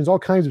violations, all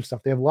kinds of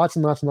stuff. They have lots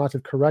and lots and lots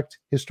of correct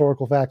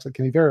historical facts that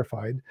can be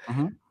verified.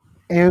 Mm-hmm.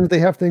 And they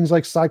have things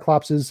like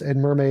Cyclopses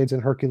and mermaids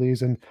and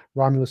Hercules and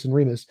Romulus and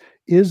Remus.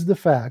 Is the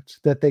fact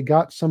that they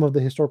got some of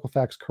the historical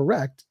facts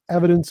correct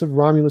evidence of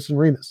Romulus and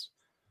Remus?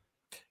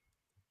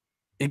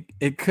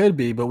 It could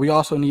be, but we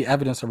also need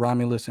evidence of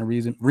Romulus and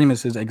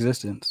Remus's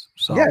existence.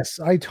 So yes,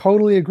 I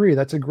totally agree.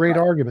 That's a great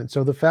argument.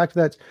 So the fact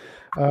that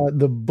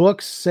the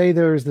books say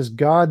there's this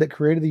God that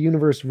created the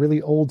universe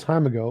really old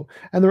time ago,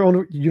 and their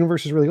own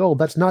universe is really old,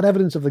 that's not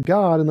evidence of the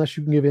God unless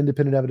you can give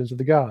independent evidence of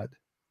the God.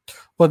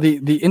 Well,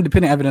 the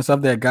independent evidence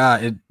of that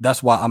God,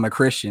 that's why I'm a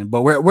Christian.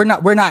 But we're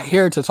not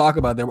here to talk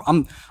about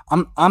that.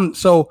 I'm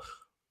so,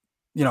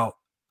 you know,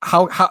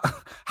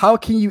 how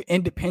can you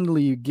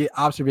independently get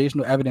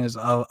observational evidence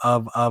of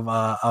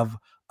a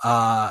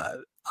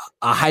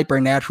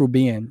hypernatural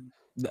being?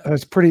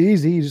 It's pretty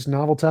easy. Just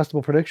novel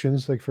testable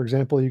predictions. Like, for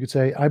example, you could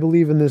say, I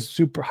believe in this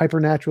super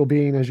hypernatural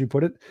being, as you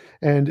put it.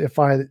 And if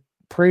I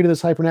pray to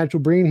this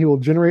hypernatural being, he will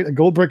generate a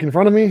gold brick in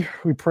front of me.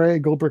 We pray,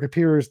 gold brick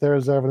appears.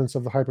 There's evidence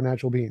of the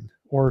hypernatural being.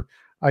 Or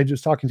I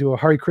was talking to a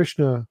Hare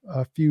Krishna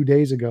a few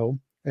days ago,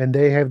 and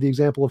they have the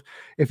example of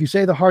if you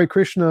say the Hare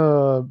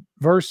Krishna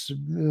verse,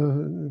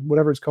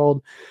 whatever it's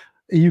called,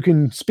 you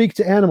can speak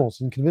to animals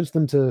and convince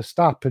them to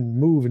stop and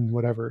move and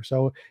whatever.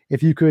 So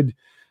if you could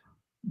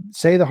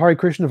say the Hare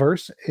Krishna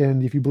verse,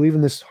 and if you believe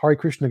in this Hare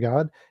Krishna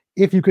God,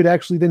 if you could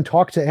actually then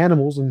talk to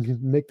animals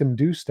and make them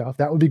do stuff,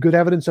 that would be good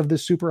evidence of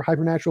this super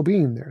hypernatural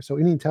being there. So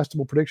any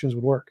testable predictions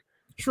would work.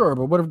 Sure,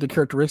 but what if the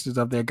characteristics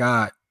of their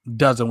God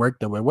doesn't work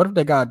that way? What if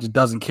their God just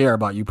doesn't care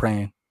about you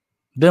praying?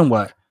 Then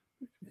what?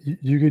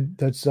 You could,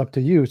 that's up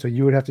to you. So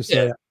you would have to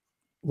say,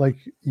 like,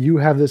 you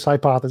have this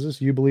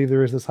hypothesis, you believe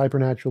there is this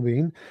hypernatural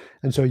being,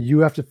 and so you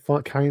have to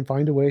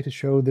find a way to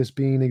show this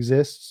being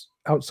exists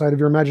outside of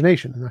your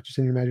imagination, not just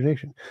in your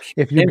imagination.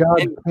 If your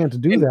God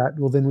can't do that,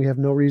 well, then we have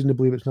no reason to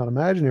believe it's not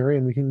imaginary,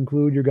 and we can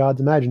conclude your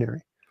God's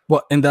imaginary.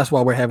 Well, and that's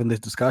why we're having this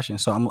discussion.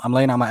 So I'm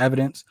laying out my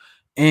evidence,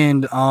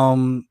 and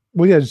well,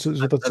 yeah. So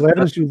the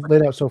evidence you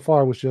laid out so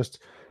far was just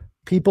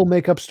people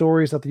make up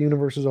stories that the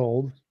universe is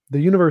old. The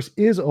universe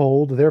is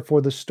old,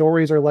 therefore the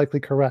stories are likely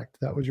correct.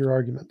 That was your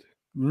argument.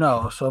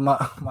 No. So my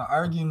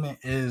argument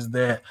is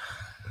that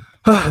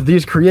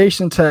these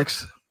creation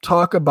texts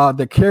talk about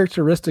the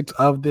characteristics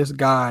of this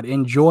God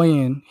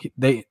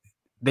they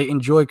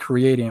enjoy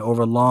creating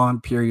over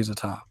long periods of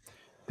time.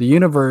 The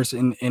universe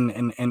and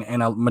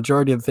a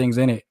majority of the things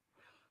in it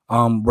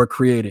were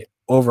created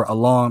over a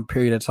long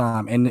period of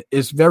time. And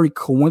it's very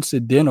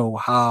coincidental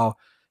how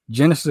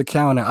Genesis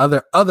account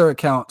and other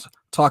accounts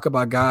talk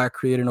about God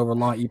creating over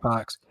long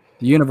epochs.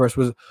 The universe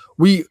was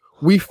we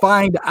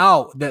find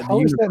out that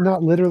how is that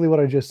not literally what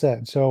I just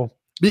said? So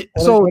what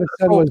I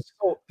said was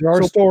there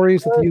are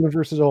stories that the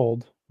universe is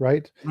old,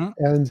 right? Mm-hmm.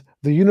 And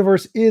the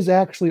universe is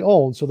actually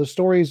old. So the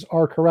stories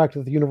are correct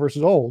that the universe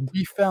is old.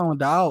 We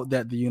found out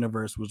that the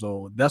universe was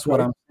old. That's right.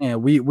 What I'm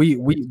saying. We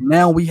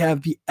now we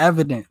have the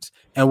evidence.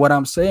 And what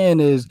I'm saying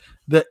is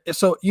that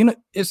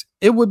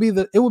it would be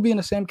in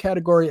the same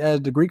category as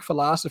the Greek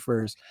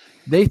philosophers.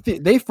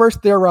 They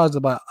first theorized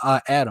about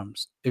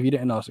atoms. If you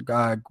didn't know, so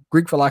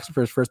Greek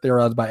philosophers first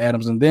theorized about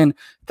atoms, and then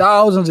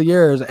thousands of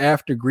years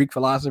after Greek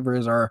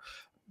philosophers are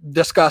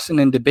discussing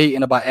and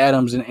debating about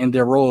atoms in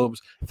their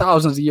robes,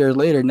 thousands of years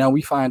later, now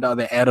we find out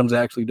that atoms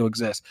actually do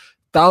exist.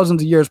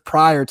 Thousands of years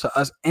prior to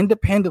us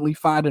independently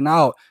finding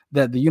out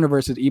that the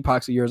universe is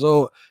epochs of years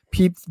old,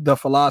 the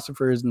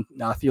philosophers and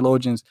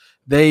theologians,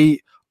 they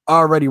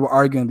already were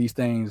arguing these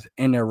things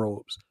in their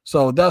robes.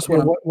 So that's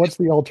what's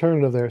the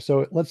alternative there?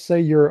 So let's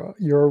say you're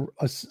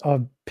a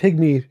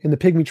pygmy in the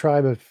pygmy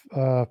tribe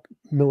of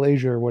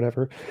Malaysia or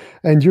whatever,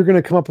 and you're going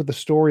to come up with a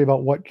story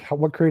about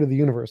what created the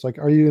universe. Like,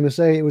 are you going to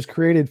say it was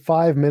created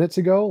 5 minutes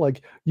ago?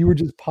 Like you were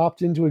just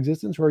popped into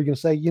existence? Or are you going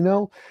to say,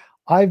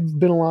 I've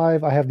been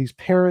alive, I have these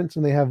parents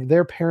and they have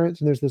their parents,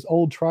 and there's this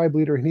old tribe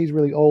leader and he's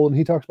really old and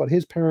he talks about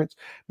his parents.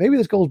 Maybe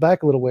this goes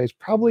back a little ways.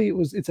 Probably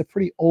it's a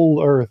pretty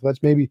old earth.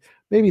 That's maybe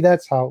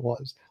that's how it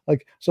was.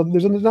 Like, so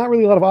there's not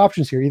really a lot of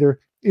options here.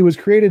 Either it was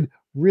created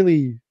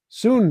really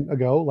soon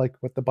ago, like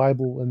what the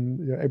Bible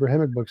and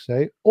Abrahamic books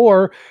say,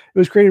 or it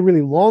was created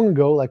really long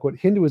ago, like what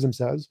Hinduism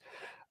says.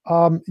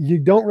 You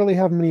don't really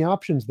have many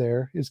options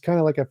there. It's kind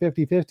of like a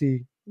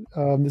 50-50.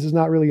 This is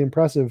not really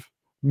impressive.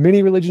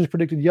 Many religions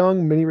predicted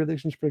young, many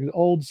religions predicted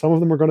old. Some of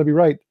them are going to be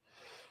right.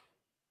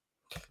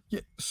 Yeah,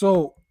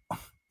 so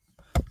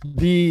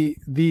the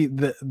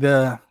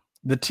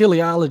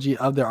teleology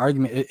of their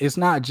argument, it's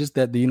not just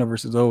that the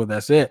universe is over,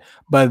 that's it,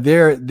 but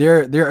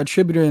they're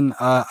attributing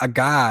a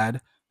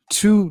God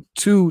to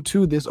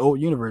this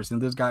old universe,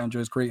 and this guy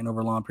enjoys creating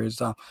over long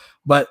periods of time.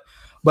 But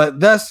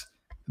that's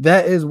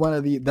one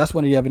of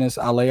the evidence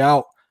I lay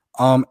out.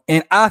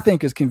 And I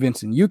think it's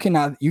convincing. You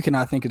cannot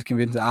think it's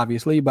convincing,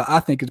 obviously, but I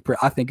think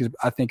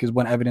it's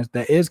one evidence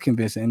that is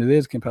convincing and it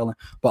is compelling.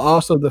 But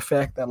also the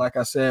fact that, like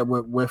I said,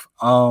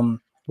 why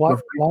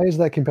is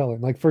that compelling?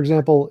 Like, for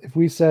example, if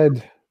we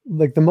said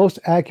like the most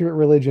accurate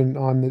religion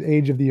on the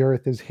age of the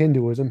earth is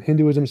Hinduism.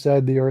 Hinduism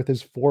said the earth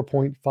is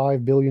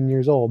 4.5 billion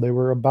years old. They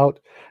were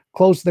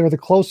they were the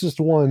closest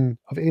one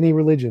of any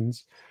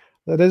religions.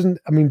 Do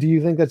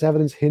you think that's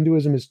evidence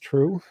Hinduism is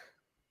true?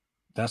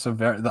 That's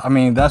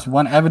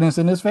one evidence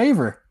in his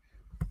favor.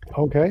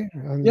 Okay.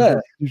 Yeah.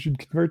 You should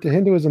convert to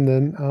Hinduism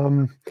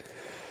then.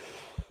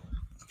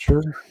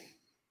 Sure.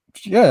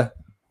 Yeah.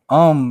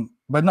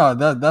 But no,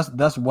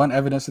 that's one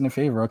evidence in the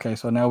favor. Okay.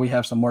 So now we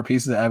have some more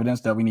pieces of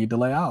evidence that we need to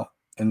lay out.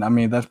 And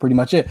that's pretty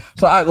much it.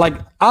 So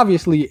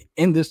obviously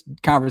in this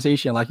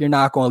conversation, you're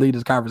not going to lead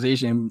this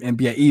conversation and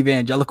be an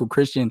evangelical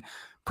Christian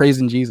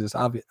praising Jesus.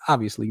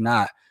 Obviously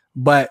not.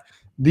 But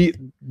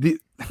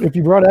if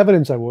you brought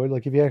evidence, I would.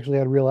 Like, if you actually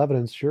had real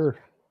evidence, sure.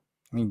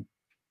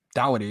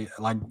 Doubt it.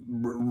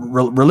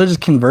 Religious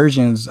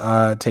conversions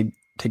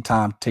take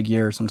time, take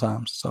years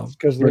sometimes. So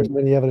because there isn't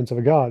any evidence of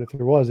a God. If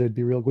there was, it'd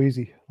be real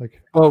wheezy.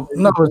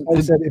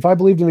 If I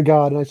believed in a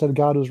God and I said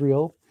God was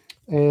real,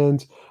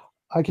 and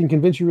I can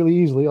convince you really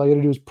easily. All you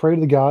got to do is pray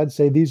to the God,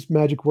 say these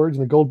magic words,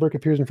 and the gold brick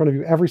appears in front of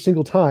you every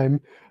single time.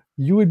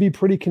 You would be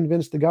pretty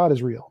convinced the God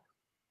is real.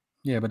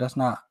 Yeah, but that's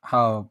not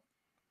how.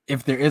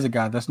 If there is a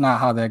God, that's not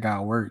how that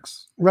God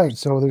works. Right.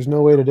 So there's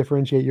no way to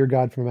differentiate your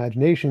God from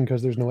imagination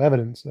because there's no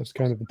evidence. That's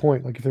kind of the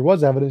point. Like, if there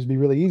was evidence, it'd be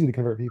really easy to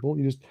convert people.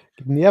 You just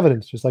give them the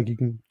evidence, just like you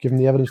can give them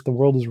the evidence the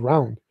world is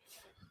round.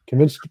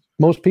 Convince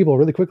most people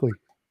really quickly.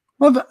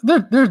 Well,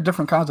 there's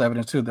different kinds of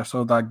evidence too.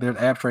 So there's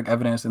abstract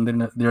evidence and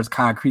then there's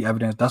concrete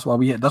evidence. That's why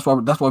we're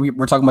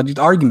talking about these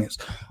arguments.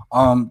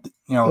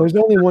 There's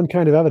only one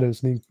kind of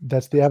evidence, and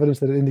that's the evidence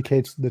that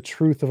indicates the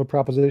truth of a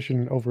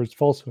proposition over its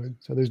falsehood.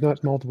 So there's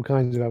not multiple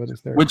kinds of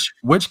evidence there.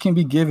 Which can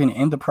be given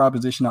in the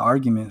proposition of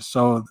argument.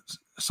 So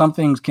some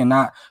things are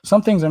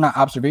not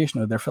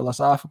observational, they're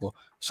philosophical.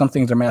 Some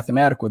things are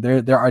mathematical.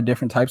 There are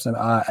different types of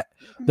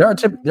there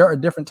are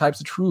different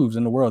types of truths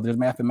in the world. There's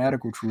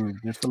mathematical truth,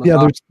 there's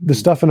philosophical. There's the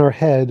stuff in our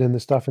head and the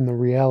stuff in the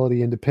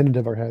reality independent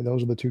of our head.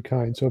 Those are the two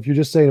kinds. So if you're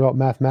just saying about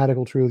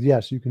mathematical truth,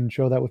 yes, you can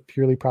show that with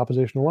purely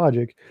propositional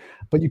logic,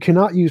 but you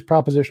cannot use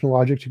propositional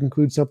logic to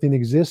conclude something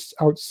exists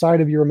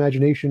outside of your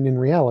imagination in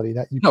reality.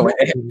 That you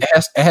it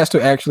has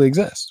to actually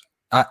exist.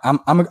 I'm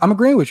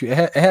agreeing with you.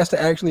 It has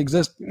to actually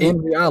exist in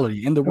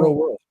reality, in the real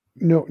world.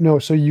 No.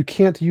 So you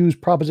can't use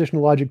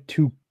propositional logic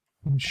to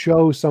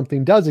show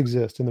something does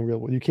exist in the real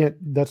world. You can't.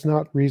 That's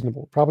not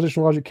reasonable.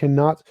 Propositional logic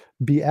cannot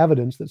be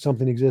evidence that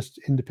something exists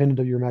independent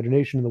of your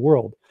imagination in the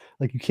world.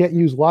 Like you can't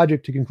use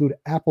logic to conclude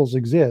apples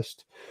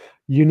exist.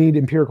 You need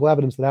empirical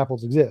evidence that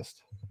apples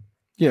exist.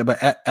 Yeah, but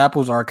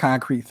apples are a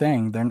concrete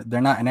thing.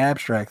 They're not an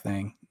abstract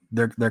thing.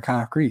 They're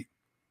concrete.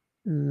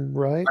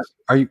 Right.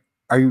 You're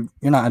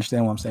not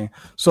understanding what I'm saying.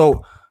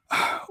 So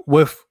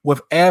with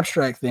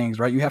abstract things,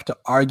 right, you have to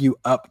argue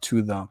up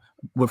to them.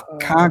 With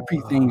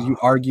concrete things, you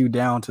argue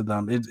down to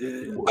them. It's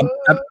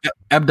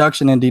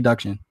abduction and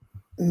deduction.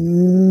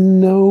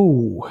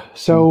 No.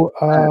 So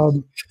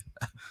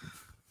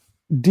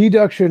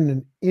deduction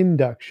and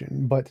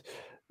induction, but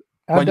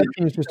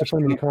abduction is just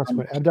affirming the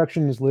consequence.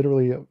 Abduction is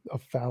literally a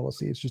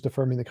fallacy. It's just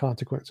affirming the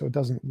consequence, so it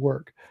doesn't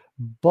work.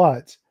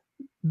 But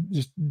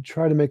just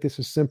try to make this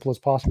as simple as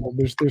possible.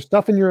 There's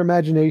stuff in your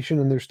imagination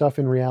and there's stuff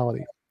in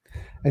reality.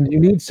 And you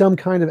need some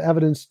kind of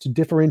evidence to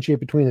differentiate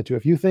between the two.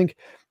 If you think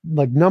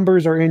like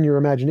numbers are in your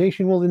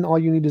imagination, well, then all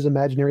you need is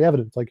imaginary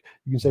evidence. Like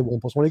you can say 1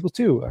 + 1 =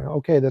 2.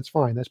 Okay, that's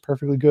fine. That's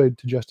perfectly good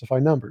to justify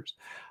numbers.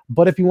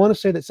 But if you want to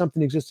say that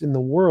something exists in the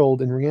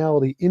world, in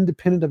reality,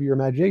 independent of your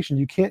imagination,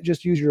 you can't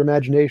just use your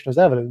imagination as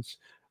evidence.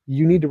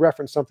 You need to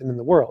reference something in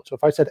the world. So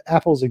if I said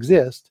apples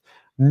exist,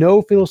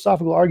 no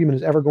philosophical argument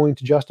is ever going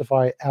to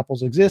justify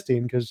apples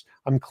existing because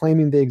I'm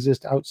claiming they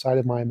exist outside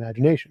of my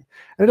imagination.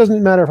 And it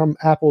doesn't matter if I'm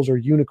apples or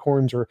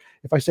unicorns, or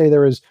if I say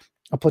there is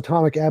a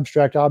platonic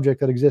abstract object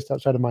that exists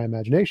outside of my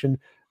imagination,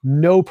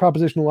 no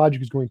propositional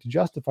logic is going to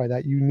justify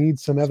that. You need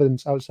some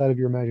evidence outside of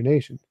your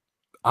imagination.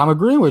 I'm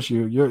agreeing with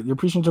you. You're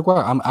preaching to the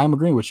choir. I'm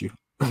agreeing with you.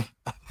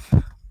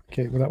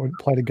 Okay, well, that would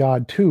apply to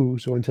God too.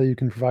 So until you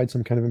can provide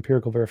some kind of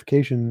empirical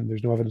verification,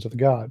 there's no evidence of the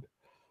God.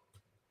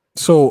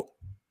 So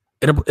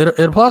it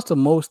applies to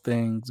most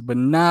things, but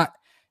not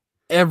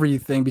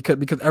everything,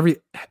 because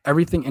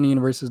everything in the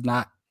universe is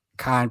not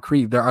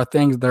concrete. There are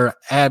things that are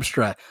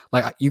abstract.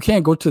 Like you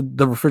can't go to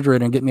the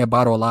refrigerator and get me a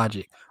bottle of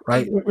Logic,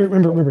 right?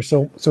 Remember.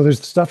 So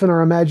there's stuff in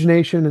our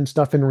imagination and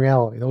stuff in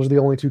reality. Those are the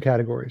only two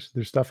categories.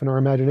 There's stuff in our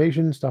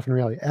imagination, stuff in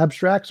reality.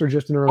 Abstracts are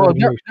just in our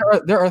imagination.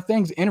 There are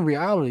things in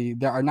reality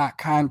that are not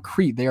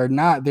concrete. They're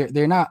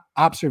not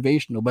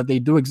observational, but they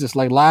do exist.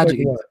 Like logic.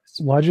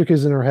 Logic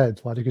is in our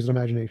heads. Logic is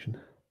imagination.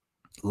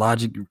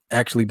 Logic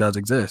actually does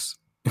exist.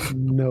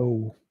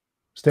 No.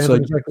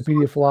 Stanford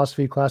Encyclopedia of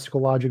Philosophy, Classical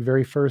Logic,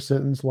 very first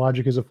sentence.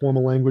 Logic is a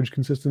formal language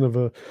consistent of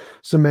a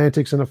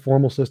semantics and a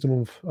formal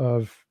system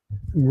of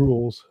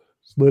rules.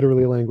 It's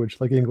literally a language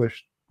like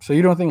English. So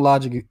you don't think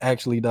logic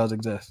actually does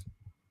exist?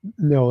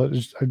 No,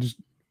 I just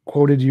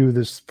quoted you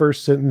this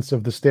first sentence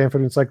of the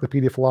Stanford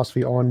Encyclopedia of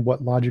Philosophy on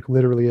what logic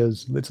literally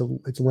is. It's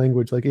a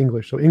language like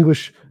English. So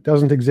English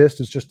doesn't exist.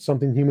 It's just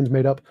something humans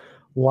made up.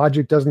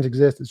 Logic doesn't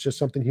exist. It's just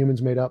something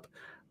humans made up.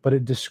 But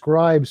it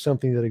describes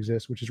something that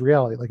exists, which is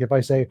reality. Like if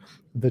I say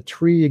the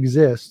tree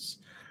exists,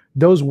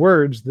 those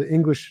words,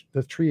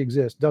 the tree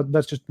exists,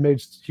 that's just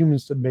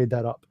humans have made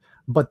that up.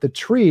 But the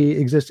tree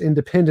exists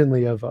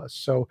independently of us.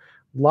 So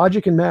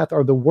logic and math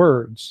are the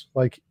words,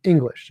 like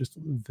English, just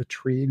the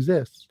tree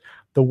exists.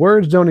 The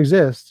words don't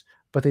exist,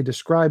 but they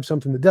describe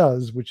something that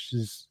does, which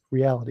is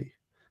reality.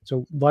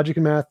 So logic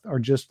and math are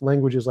just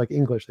languages like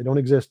English. They don't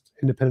exist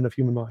independent of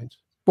human minds.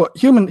 Well,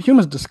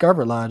 humans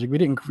discovered logic. We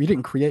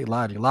didn't create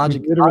logic.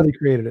 Logic literally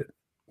created it.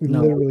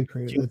 Literally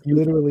created it.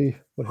 Literally,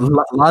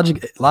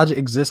 logic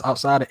exists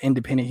outside of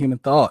independent human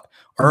thought,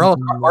 or else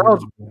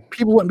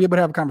people wouldn't be able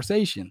to have a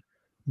conversation.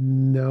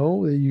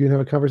 No, you can have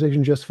a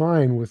conversation just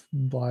fine with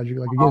logic.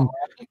 Like again,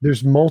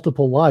 there's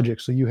multiple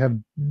logics. So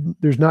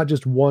there's not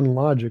just one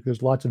logic.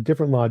 There's lots of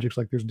different logics.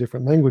 Like there's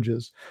different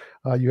languages.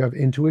 You have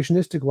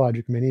intuitionistic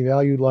logic, many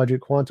valued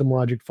logic, quantum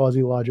logic,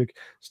 fuzzy logic,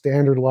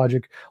 standard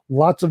logic,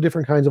 lots of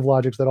different kinds of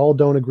logics that all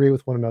don't agree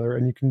with one another.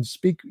 And you can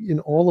speak in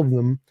all of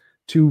them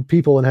to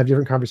people and have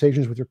different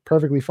conversations, which are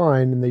perfectly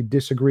fine. And they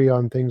disagree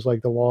on things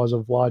like the laws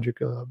of logic,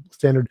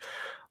 standard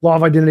law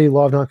of identity,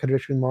 law of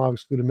non-contradiction, law of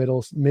excluded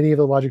middles. Many of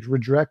the logics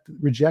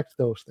reject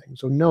those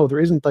things. So no, there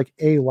isn't like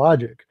a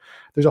logic.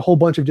 There's a whole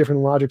bunch of different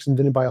logics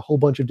invented by a whole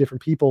bunch of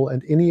different people,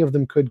 and any of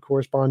them could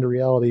correspond to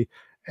reality.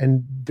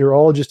 And they're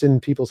all just in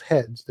people's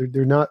heads.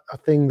 They're not a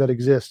thing that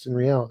exists in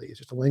reality. It's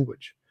just a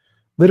language.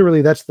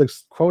 Literally, that's the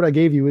quote I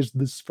gave you, is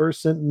this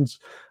first sentence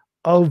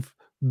of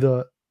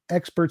the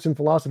experts in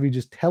philosophy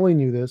just telling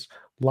you this.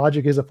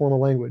 Logic is a form of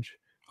language.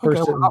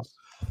 First sentence.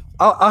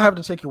 I'll have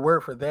to take your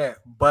word for that.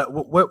 But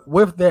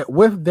with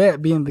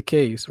that being the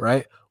case,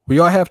 right, we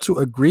all have to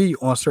agree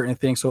on certain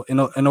things. So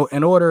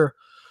in order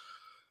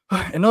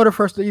in order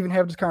for us to even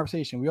have this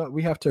conversation,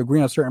 we have to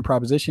agree on certain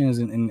propositions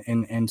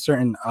and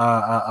certain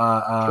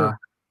Sure.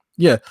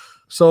 yeah.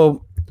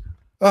 So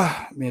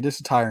man, this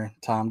is tiring,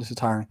 Tom. This is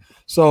tiring.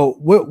 So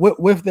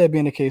with that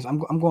being the case, I'm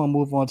going to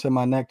move on to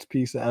my next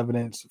piece of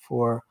evidence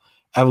for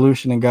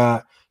evolution and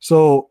God.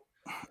 So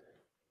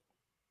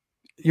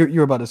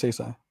you're about to say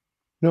something.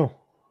 No.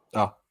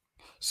 Oh,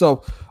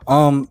 so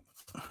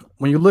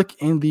when you look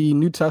in the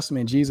New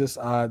Testament, Jesus,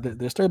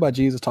 the story about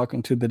Jesus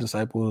talking to the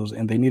disciples,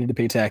 and they needed to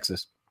pay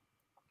taxes.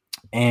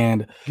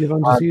 And Give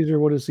unto Caesar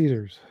what is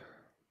Caesar's.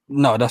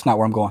 No, that's not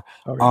where I'm going.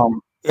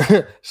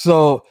 Okay.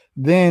 So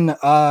then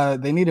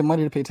they needed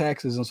money to pay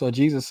taxes, and so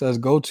Jesus says,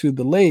 "Go to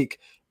the lake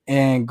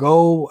and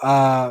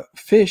go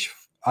fish.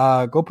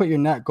 Go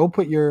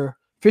put your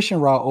fishing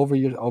rod over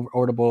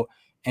the boat,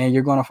 and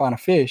you're going to find a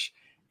fish,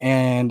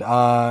 and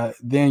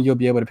then you'll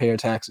be able to pay your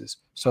taxes."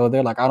 So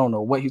they're like, "I don't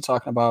know what he's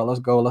talking about. Let's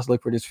go. Let's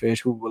look for this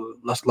fish.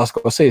 Let's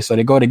go see." So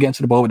they go to get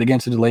into the boat. They get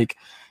into the lake.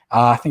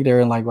 I think they're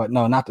in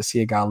not the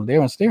Sea of Galilee.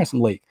 They're in some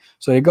lake.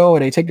 So they go.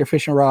 They take their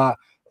fishing rod.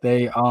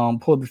 They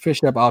pull the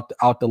fish up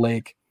out the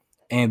lake,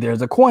 and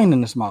there's a coin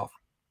in its mouth.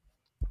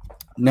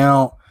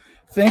 Now,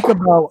 think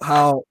about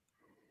how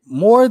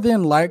more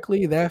than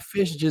likely that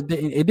fish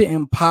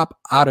didn't pop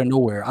out of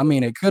nowhere. I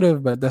mean, it could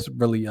have, but that's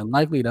really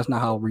unlikely. That's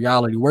not how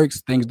reality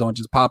works. Things don't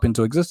just pop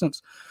into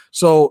existence.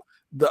 So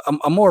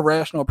a more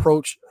rational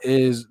approach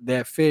is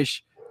that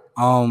fish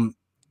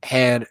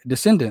had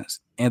descendants,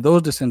 and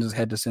those descendants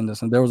had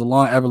descendants, and there was a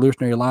long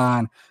evolutionary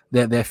line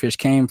that fish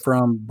came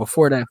from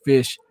before that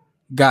fish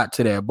got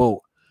to that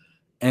boat.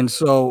 And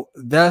so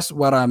that's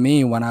what I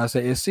mean when I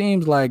say it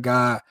seems like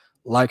God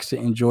likes to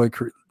enjoy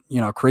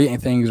creating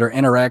things or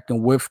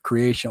interacting with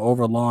creation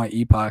over long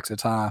epochs of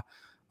time.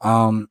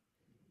 What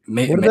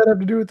does that have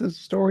to do with the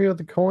story of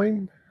the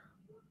coin?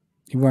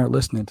 You weren't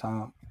listening,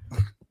 Tom.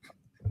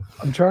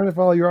 I'm trying to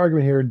follow your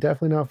argument here.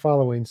 Definitely not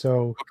following.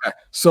 So okay.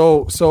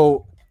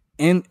 So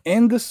in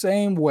the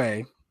same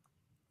way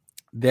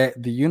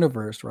that the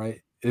universe,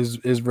 right,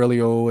 is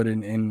really old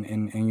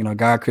and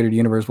God created the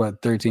universe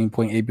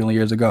 13.8 billion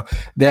years ago.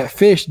 That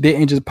fish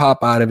didn't just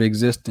pop out of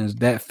existence.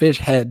 That fish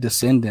had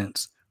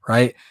descendants,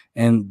 right?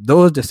 And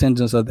those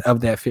descendants of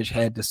that fish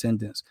had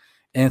descendants.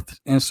 And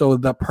so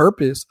the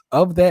purpose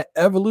of that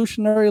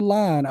evolutionary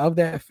line of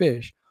that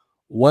fish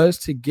was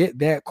to get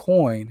that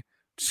coin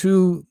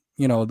to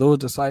those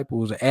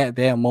disciples at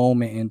that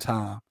moment in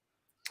time.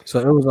 So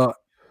it was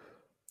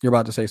you're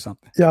about to say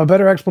something. Yeah, a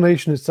better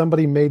explanation is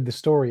somebody made the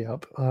story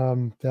up.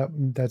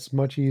 That's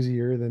much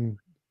easier than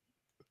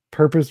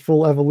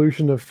purposeful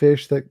evolution of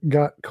fish that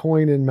got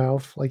coin in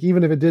mouth. Like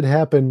even if it did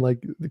happen,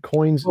 like the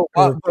coins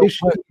are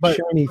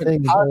shiny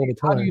things all the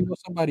time. How do you know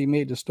somebody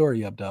made the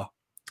story up, though?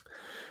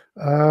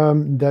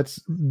 That's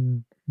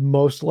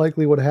most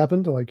likely what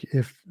happened. Like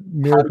if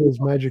miracles,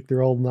 magic,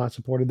 they're all not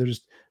supported. They're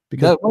just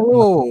because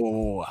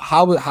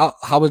how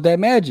was that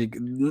magic?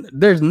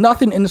 There's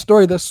nothing in the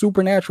story that's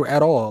supernatural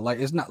at all. Like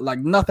it's not like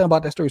nothing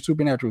about that story is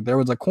supernatural. There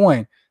was a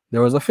coin,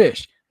 there was a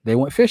fish, they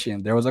went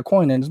fishing, there was a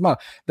coin in his mouth.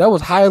 That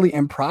was highly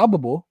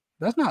improbable.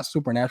 That's not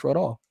supernatural at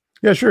all.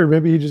 Yeah, sure.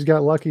 Maybe he just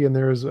got lucky and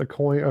there was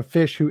a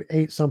fish who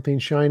ate something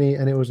shiny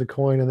and it was a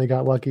coin and they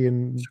got lucky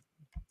and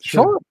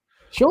sure.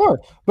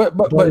 But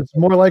it's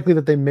more likely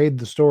that they made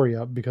the story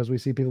up because we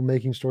see people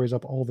making stories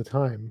up all the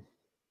time.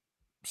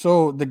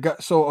 So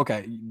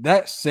okay,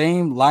 that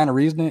same line of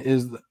reasoning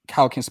is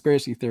how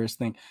conspiracy theorists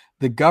think.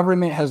 The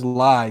government has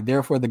lied,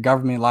 therefore the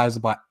government lies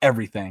about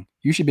everything.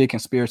 You should be a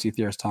conspiracy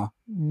theorist, Tom.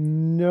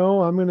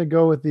 No, I'm going to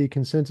go with the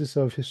consensus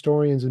of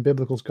historians and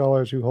biblical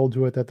scholars who hold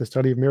to it that the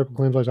study of miracle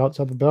claims lies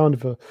outside the bound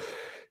of a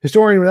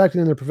historian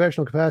acting in their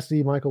professional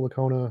capacity. Michael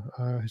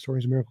Licona,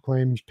 Historians of Miracle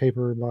Claims,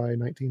 paper by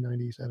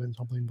 1997,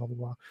 something, blah, blah,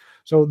 blah.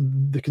 So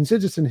the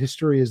consensus in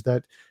history is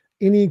that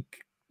any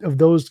of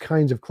those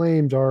kinds of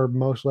claims are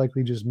most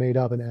likely just made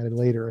up and added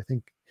later. I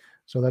think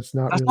so. That's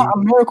not a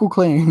miracle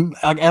claim.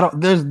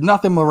 There's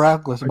nothing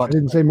miraculous about it. I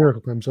didn't say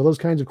miracle claims. So those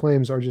kinds of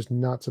claims are just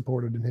not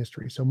supported in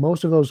history. So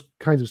most of those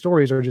kinds of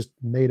stories are just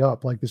made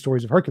up, like the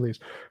stories of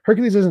Hercules.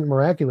 Hercules isn't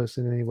miraculous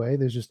in any way.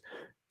 There's just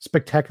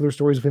spectacular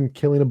stories of him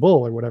killing a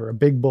bull or whatever, a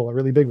big bull, a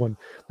really big one.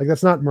 Like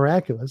that's not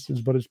miraculous,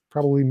 but it's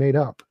probably made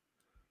up.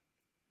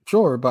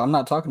 Sure, but I'm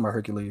not talking about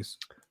Hercules.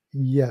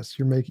 Yes,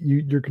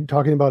 you're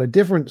talking about a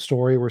different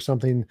story where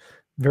something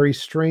very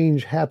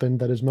strange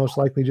happened that is most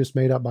likely just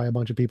made up by a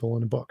bunch of people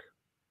in a book.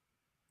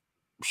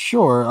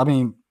 Sure, I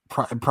mean,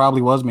 it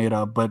probably was made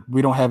up, but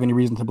we don't have any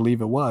reason to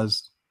believe it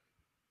was.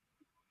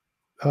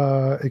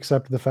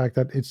 Except the fact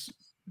that it's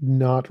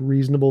not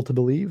reasonable to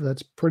believe.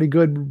 That's pretty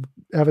good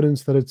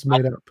evidence that it's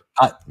made up.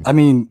 I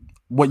mean,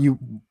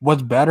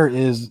 what's better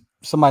is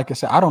somebody could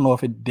say, I don't know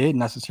if it did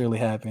necessarily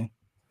happen.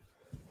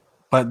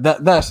 But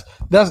that's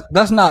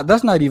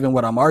not even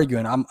what I'm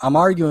arguing. I'm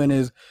arguing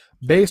is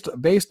based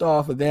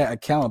off of that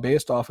account,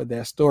 based off of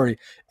that story.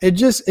 It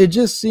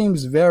just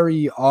seems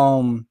very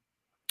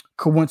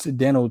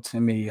coincidental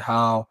to me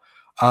how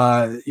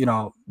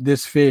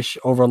this fish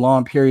over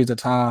long periods of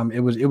time it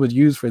was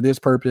used for this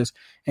purpose,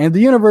 and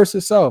the universe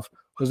itself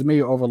was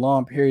made over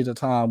long periods of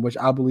time, which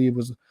I believe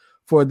was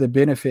for the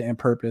benefit and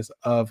purpose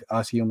of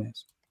us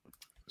humans.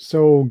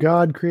 So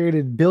God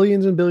created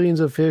billions and billions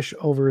of fish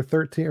over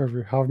 13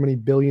 or however many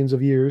billions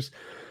of years,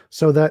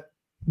 so that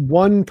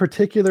one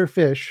particular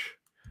fish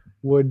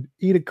would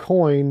eat a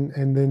coin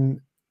and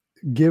then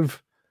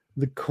give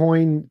the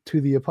coin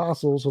to the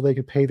apostles so they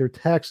could pay their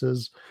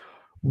taxes,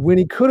 when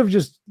he could have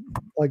just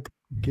like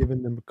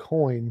given them a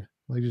coin,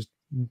 like just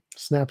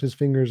snapped his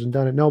fingers and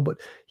done it. No, but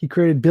he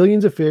created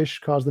billions of fish,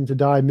 caused them to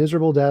die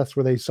miserable deaths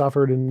where they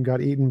suffered and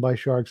got eaten by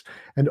sharks.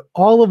 And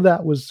all of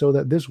that was so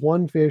that this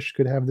one fish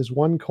could have this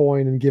one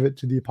coin and give it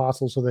to the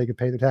apostles so they could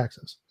pay their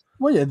taxes.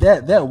 Well, yeah,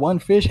 that one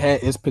fish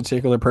had its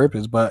particular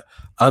purpose, but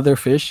other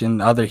fish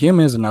and other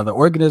humans and other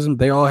organisms,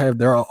 they all have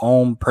their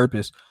own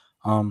purpose.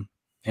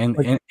 In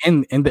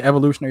the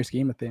evolutionary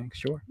scheme of things,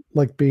 sure.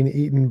 Like being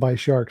eaten by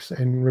sharks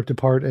and ripped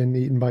apart and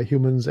eaten by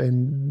humans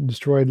and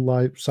destroyed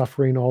life,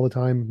 suffering all the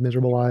time,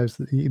 miserable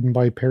lives, eaten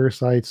by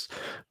parasites.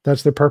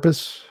 That's their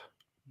purpose.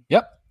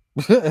 Yep.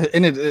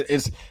 And it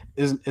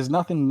is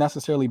nothing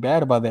necessarily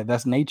bad about that.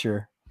 That's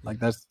nature. Like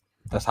that's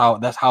how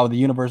the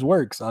universe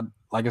works.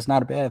 Like it's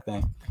not a bad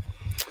thing.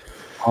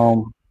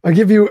 I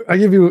give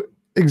you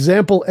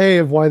example A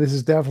of why this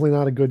is definitely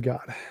not a good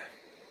God.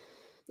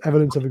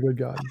 Evidence of a good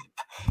God.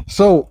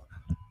 So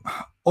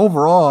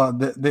overall,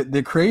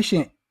 the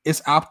creation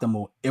is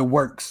optimal. It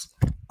works.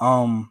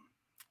 I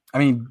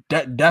mean,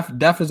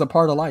 death is a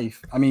part of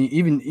life. I mean,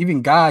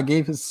 even God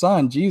gave his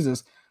son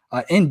Jesus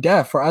in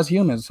death for us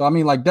humans. So I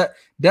mean, like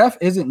death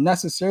isn't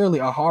necessarily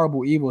a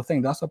horrible, evil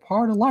thing. That's a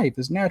part of life.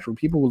 It's natural.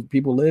 People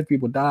live,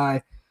 people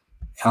die.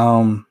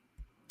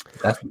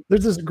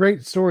 There's this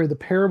great story, The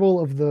Parable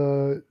of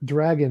the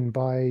Dragon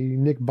by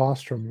Nick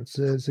Bostrom.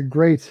 It's a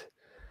great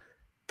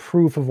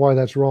proof of why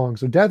that's wrong.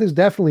 So death is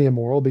definitely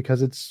immoral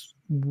because it's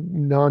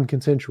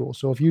non-consensual.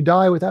 So if you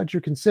die without your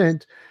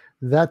consent,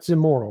 that's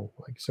immoral.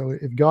 Like, so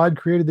if God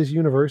created this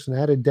universe and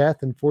added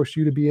death and forced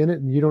you to be in it,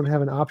 and you don't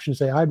have an option to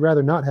say, I'd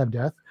rather not have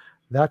death,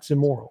 that's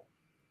immoral.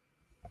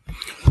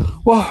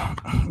 Well,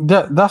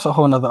 that's a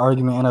whole nother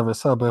argument in of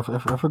itself. But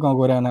if we're going to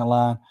go down that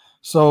line,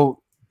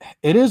 so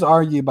it is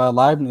argued by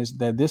Leibniz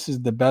that this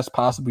is the best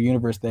possible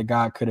universe that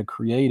God could have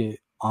created.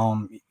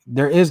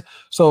 There is.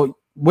 So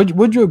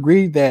would you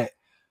agree that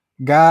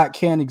God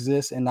can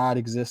exist and not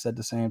exist at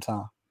the same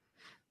time?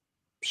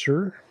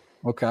 Sure.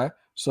 Okay.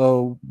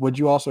 So would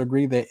you also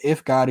agree that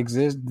if God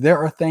exists, there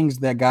are things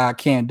that God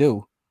can't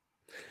do?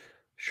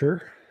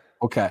 Sure.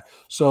 Okay.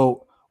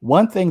 So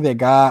one thing that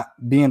God,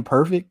 being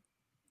perfect,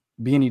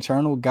 being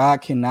eternal,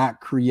 God cannot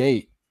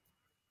create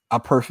a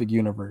perfect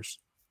universe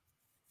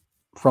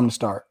from the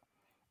start.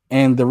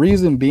 And the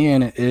reason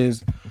being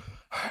is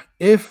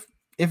if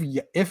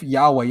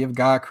Yahweh, if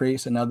God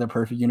creates another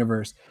perfect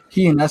universe,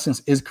 he in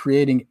essence is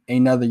creating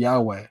another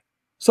Yahweh.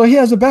 So he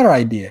has a better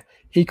idea.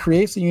 He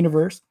creates a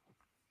universe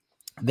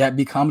that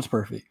becomes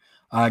perfect.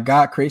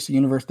 God creates a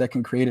universe that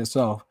can create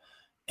itself.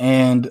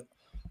 And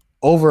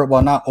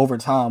not over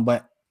time,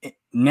 but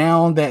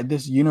now that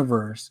this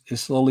universe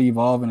is slowly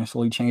evolving and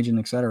slowly changing,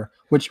 etc.,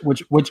 which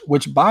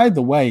by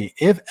the way,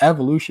 if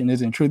evolution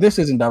isn't true, this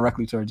isn't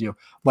directly towards you,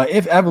 but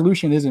if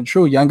evolution isn't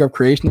true, young earth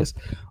creationists,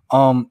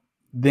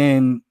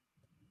 then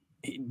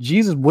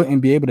Jesus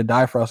wouldn't be able to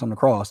die for us on the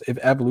cross if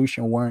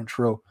evolution weren't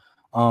true.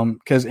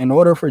 Because in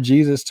order for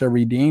Jesus to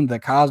redeem the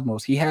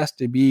cosmos, he has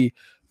to be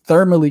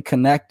thermally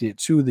connected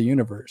to the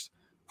universe.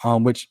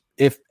 Which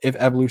if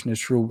evolution is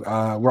true,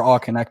 we're all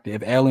connected.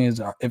 If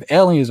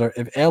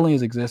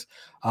aliens exist,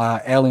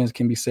 aliens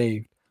can be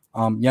saved.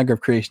 Young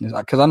earth creationists,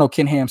 because I know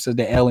Ken Ham says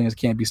that aliens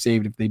can't be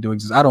saved if they do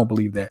exist. I don't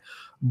believe that.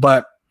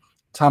 But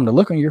Tom, the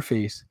look on your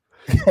face.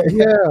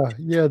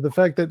 yeah. The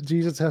fact that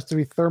Jesus has to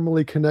be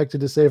thermally connected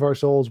to save our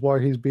souls while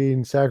he's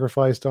being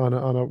sacrificed on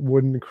a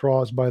wooden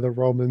cross by the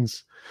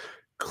Romans.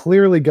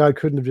 Clearly, God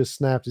couldn't have just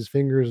snapped his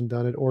fingers and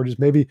done it, or just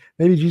maybe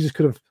Jesus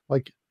could have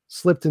like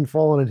slipped and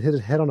fallen and hit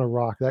his head on a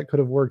rock. That could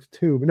have worked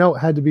too. But no, it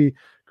had to be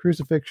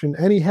crucifixion,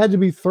 and he had to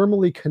be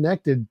thermally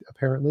connected,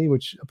 apparently,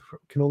 which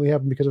can only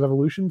happen because of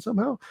evolution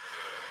somehow.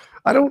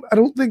 I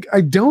don't think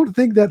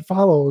that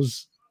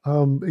follows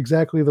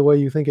exactly the way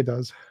you think it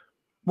does.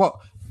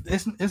 Well,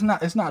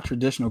 it's not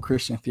traditional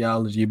Christian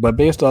theology, but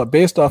based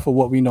off of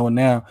what we know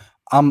now,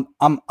 I'm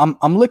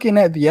looking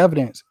at the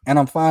evidence and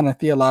I'm finding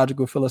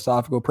theological,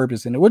 philosophical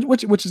purpose in it,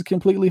 which is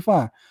completely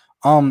fine.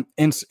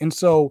 And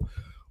so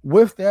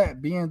with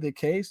that being the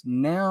case,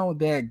 now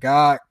that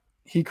God,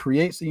 he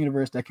creates a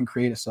universe that can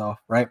create itself,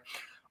 right?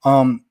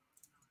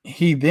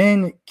 He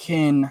then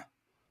can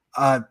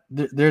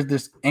there's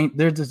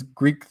this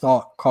Greek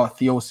thought called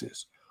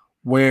theosis,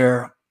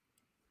 where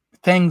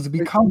things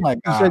become like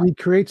God. You said he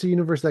creates a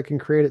universe that can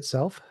create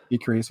itself? He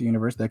creates a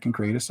universe that can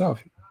create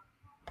itself.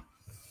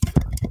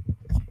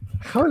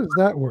 How does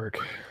that work?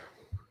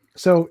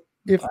 So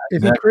if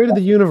he created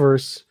the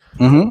universe,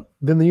 then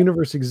the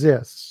universe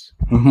exists.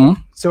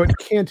 So it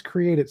can't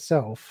create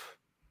itself.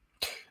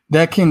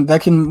 That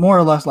can more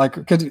or less, like,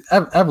 because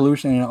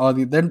evolution and all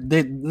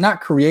they're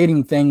not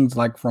creating things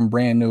like from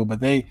brand new,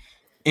 but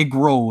it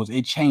grows,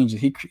 it changes.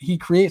 He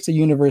creates a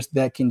universe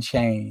that can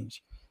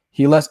change.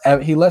 He lets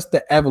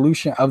the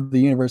evolution of the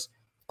universe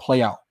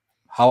play out,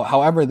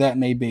 however that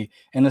may be.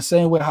 In the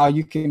same way how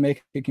you can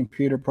make a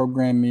computer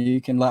program,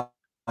 you can let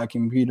a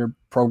computer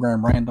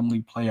program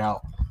randomly play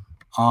out.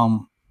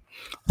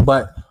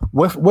 But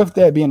with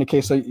that being the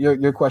case, so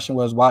your question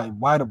was why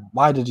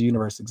does the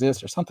universe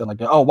exist or something like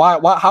that? Oh, why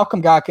how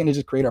come God couldn't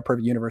just create a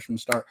perfect universe from the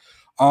start?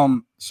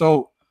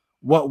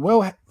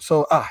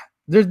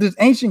 There's this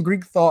ancient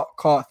Greek thought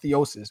called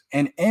theosis,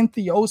 and in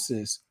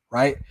theosis,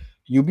 right,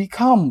 you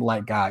become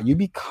like God, you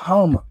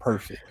become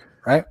perfect,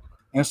 right?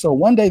 And so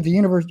one day the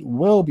universe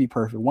will be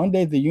perfect. One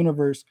day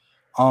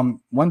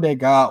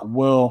God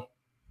will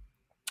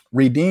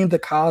redeem the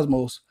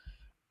cosmos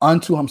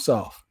unto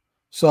himself.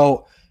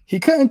 So he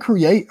couldn't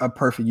create a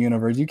perfect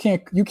universe. You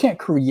can't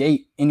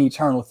create an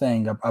eternal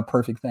thing, a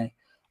perfect thing.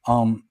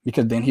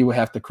 Because then he would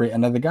have to create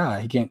another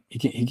God.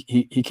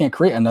 He can't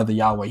create another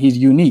Yahweh. He's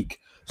unique.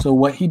 So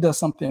what he does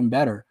something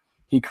better.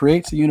 He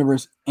creates a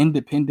universe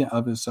independent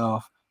of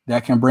himself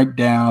that can break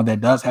down,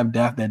 that does have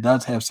death, that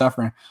does have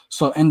suffering.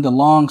 So in the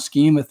long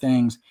scheme of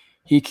things,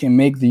 he can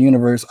make the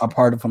universe a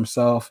part of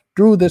himself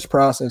through this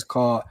process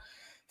called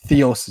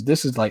theosis.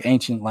 This is like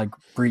ancient, like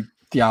Greek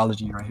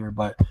theology right here,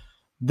 but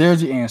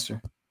there's the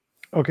answer.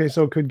 Okay,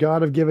 so could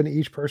God have given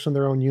each person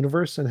their own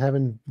universe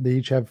and they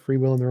each have free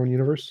will in their own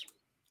universe?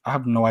 I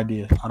have no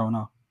idea. I don't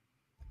know.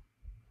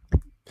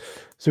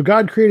 So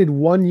God created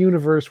one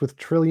universe with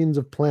trillions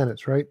of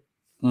planets, right?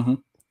 Mm-hmm.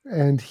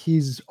 And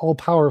he's all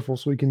powerful,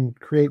 so he can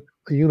create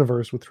a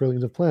universe with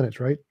trillions of planets,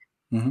 right?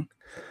 Mm-hmm.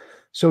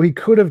 So he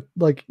could have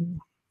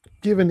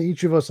given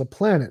each of us a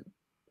planet,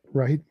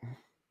 right?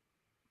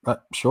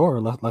 Sure.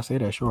 Let's say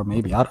that. Sure,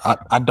 maybe.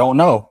 I don't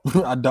know.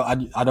 I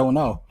don't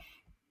know.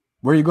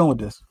 Where are you going with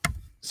this?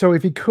 So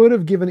if he could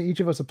have given each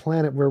of us a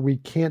planet where we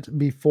can't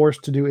be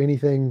forced to do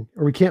anything,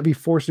 or we can't be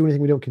forced to do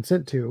anything we don't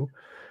consent to,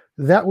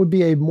 that would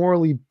be a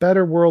morally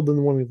better world than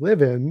the one we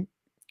live in,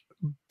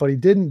 but he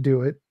didn't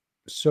do it.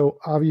 So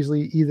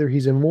obviously either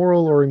he's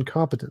immoral or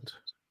incompetent.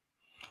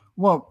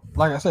 Well,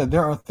 like I said,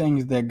 there are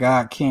things that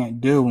God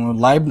can't do.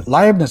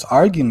 Leibniz's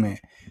argument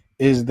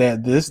is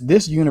that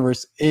this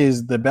universe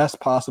is the best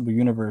possible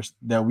universe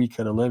that we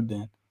could have lived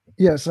in.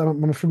 Yes,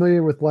 I'm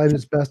familiar with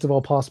Leibniz's best of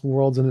all possible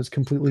worlds, and it's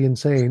completely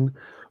insane.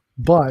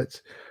 But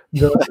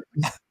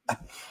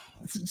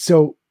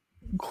so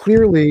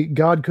clearly,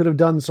 God could have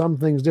done some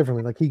things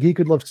differently. Like he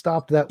could have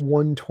stopped that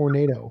one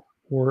tornado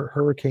or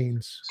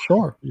hurricanes.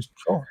 Sure.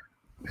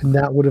 And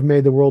that would have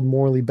made the world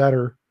morally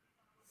better,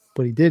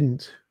 but he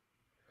didn't.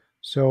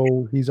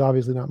 So he's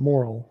obviously not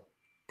moral.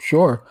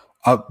 Sure,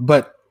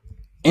 but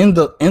in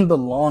the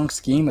long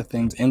scheme of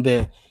things, in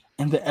the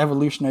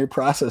evolutionary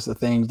process of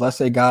things, let's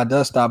say God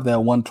does stop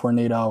that one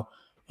tornado,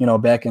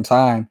 back in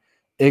time.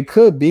 It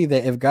could be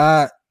that if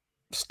God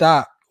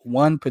stopped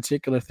one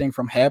particular thing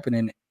from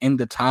happening in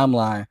the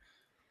timeline,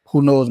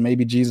 who knows?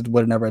 Maybe Jesus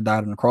would have never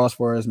died on the cross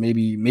for us.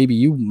 Maybe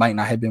you might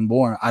not have been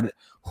born.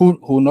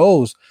 Who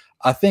knows?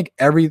 I think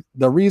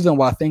the reason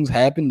why things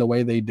happen the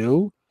way they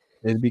do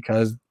is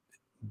because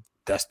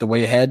that's the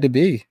way it had to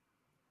be.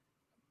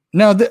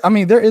 Now,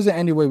 there isn't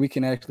any way we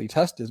can actually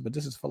test this, but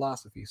this is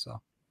philosophy,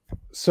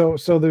 So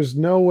there's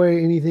no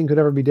way anything could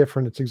ever be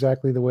different. It's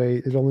exactly the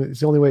way it's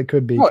the only way it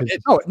could be.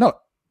 No,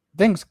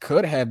 things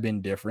could have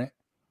been different,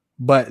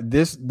 but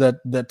the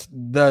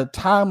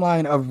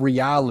timeline of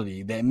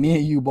reality that me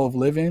and you both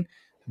live in,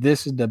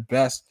 this is the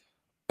best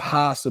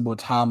possible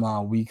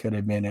timeline we could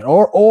have been in,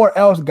 or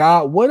else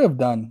God would have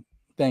done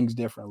things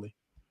differently.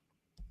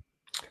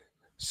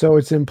 So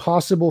it's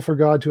impossible for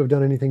God to have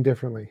done anything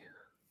differently.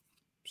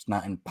 It's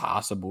not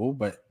impossible,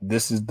 but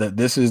this is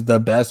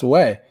the best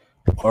way.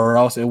 Or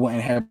else it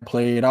wouldn't have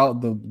played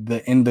out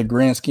in the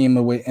grand scheme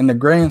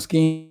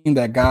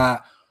that God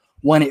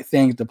wanted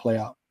things to play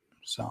out.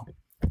 So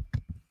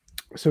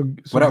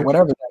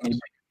whatever that may be.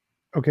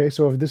 Okay,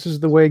 so if this is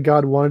the way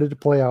God wanted it to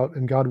play out,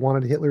 and God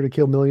wanted Hitler to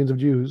kill millions of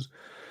Jews,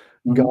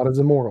 God is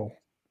immoral.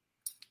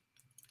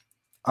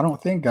 I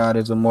don't think God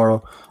is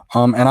immoral,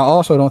 and I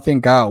also don't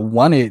think God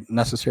wanted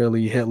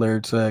necessarily Hitler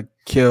to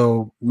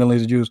kill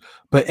millions of Jews.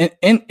 But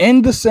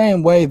in the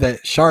same way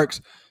that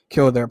sharks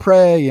kill their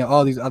prey and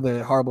all these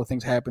other horrible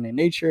things happen in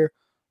nature,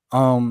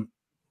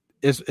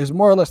 it's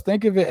more or less,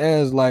 think of it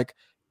as like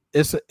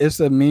it's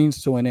a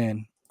means to an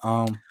end,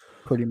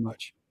 pretty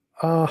much.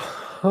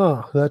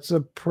 That's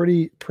a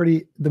pretty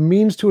the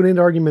means to an end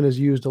argument is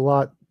used a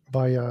lot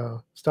by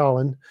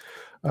Stalin.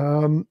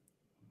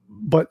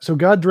 But so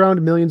God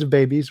drowned millions of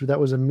babies, but that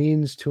was a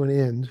means to an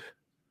end.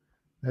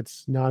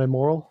 That's not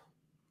immoral.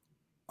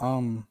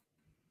 Are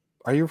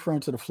you referring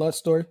to the flood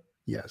story?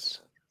 Yes.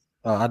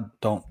 I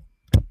don't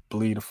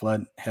believe the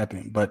flood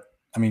happened, but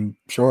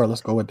sure, let's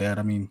go with that.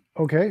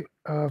 Okay.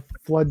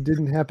 Flood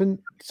didn't happen.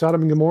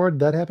 Sodom and Gomorrah, did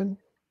that happen?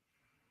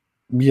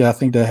 Yeah, I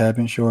think that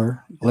happened.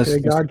 Sure.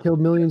 God killed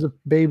millions of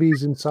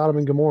babies in Sodom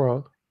and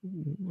Gomorrah,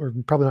 or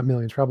probably not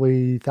millions,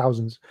 probably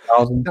thousands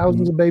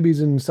of babies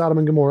in Sodom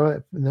and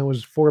Gomorrah, and that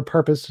was for a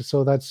purpose.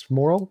 So that's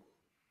moral.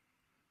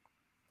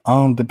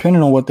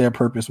 Depending on what their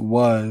purpose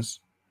was.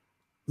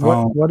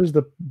 What does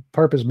the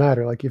purpose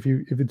matter? Like if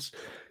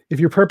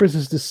your purpose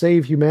is to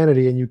save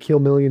humanity and you kill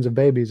millions of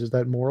babies, is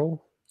that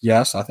moral?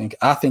 Yes, I think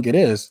it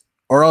is.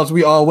 Or else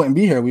we all wouldn't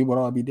be here. We would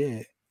all be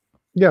dead.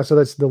 Yeah, so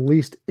that's the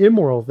least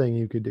immoral thing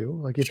you could do.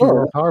 Like if you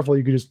were powerful,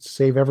 you could just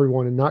save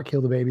everyone and not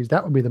kill the babies.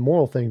 That would be the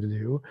moral thing to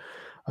do.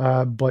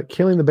 But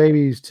killing the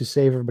babies to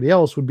save everybody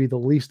else would be the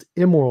least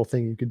immoral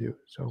thing you could do.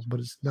 So, but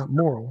it's not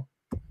moral.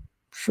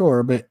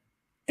 Sure, but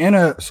in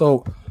a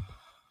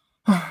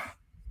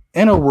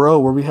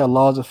world where we have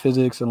laws of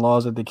physics and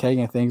laws of decay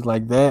and things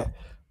like that,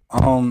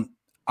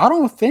 I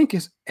don't think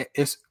it's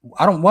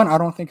I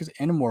don't think it's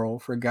immoral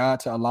for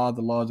God to allow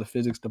the laws of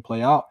physics to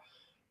play out,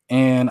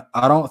 and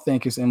I don't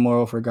think it's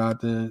immoral for God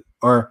to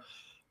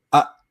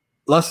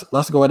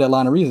let's go with that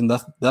line of reason.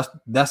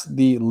 That's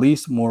the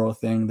least moral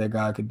thing that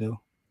God could do.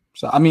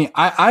 So I mean,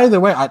 either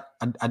way,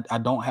 I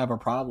don't have a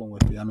problem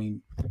with it. I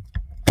mean,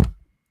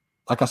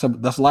 like I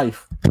said, that's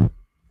life.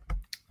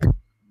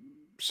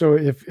 So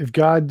if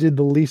God did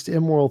the least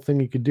immoral thing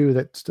he could do,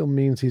 that still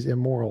means he's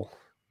immoral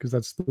because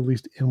that's the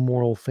least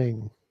immoral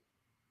thing.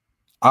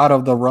 Out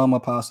of the realm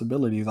of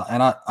possibilities,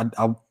 and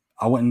I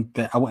wouldn't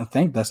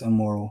think that's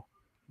immoral.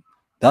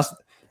 That's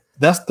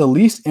the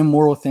least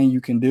immoral thing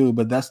you can do,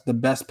 but that's the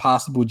best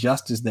possible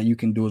justice that you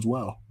can do as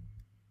well.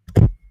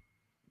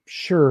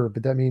 Sure,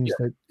 but that means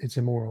that it's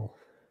immoral.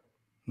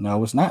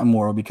 No, it's not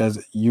immoral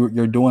because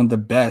you're doing the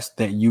best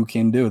that you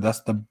can do.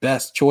 That's the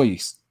best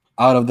choice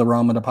out of the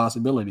realm of the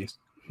possibilities.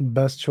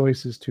 Best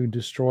choice is to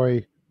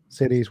destroy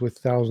cities with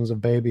thousands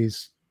of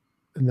babies,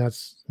 and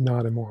that's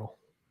not immoral.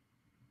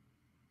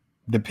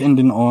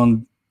 Depending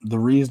on the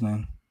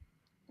reasoning.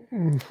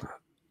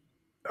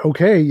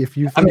 Okay, if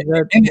you think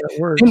that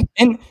works.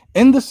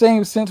 In the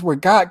same sense where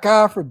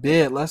God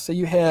forbid, let's say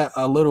you had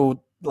a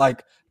little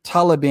like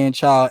Taliban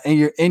child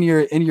in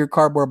your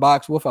cardboard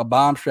box with a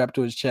bomb strapped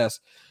to his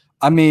chest.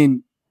 I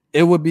mean,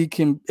 it would be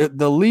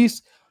the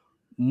least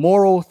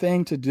moral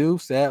thing to do,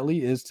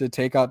 sadly, is to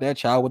take out that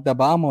child with the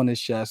bomb on his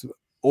chest.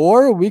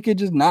 Or we could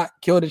just not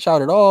kill the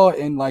child at all,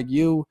 and like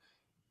you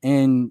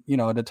and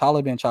the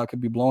Taliban child could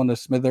be blown to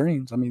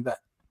smithereens. I mean that.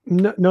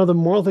 No, the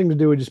moral thing to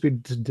do would just be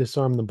to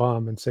disarm the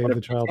bomb and save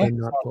the child and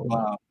not blow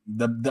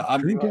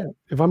it.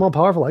 If I'm all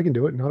powerful, I can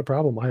do it. Not a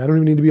problem. I don't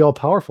even need to be all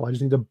powerful. I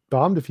just need a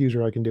bomb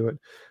diffuser. I can do it.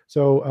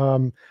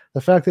 So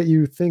the fact that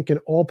you think an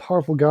all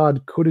powerful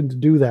God couldn't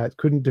do that,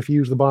 couldn't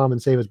diffuse the bomb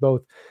and save us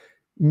both,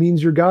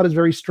 means your God is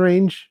very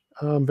strange,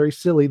 very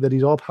silly that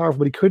he's all powerful,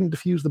 but he couldn't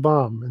diffuse the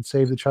bomb and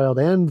save the child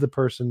and the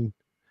person.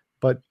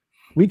 But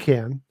we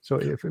can. So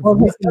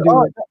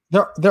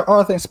there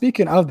are things.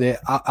 Speaking of that,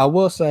 I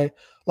will say,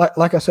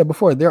 like I said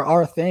before, there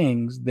are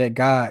things that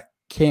God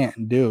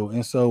can't do,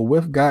 and so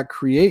with God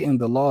creating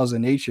the laws of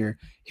nature,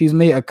 he's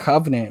made a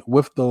covenant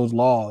with those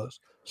laws.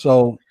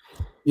 So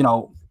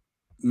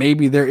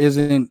maybe there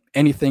isn't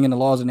anything in the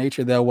laws of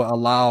nature that will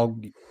allow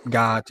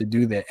God to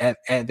do that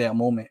at that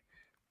moment.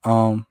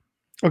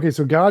 Okay,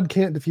 so God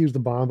can't diffuse the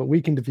bomb, but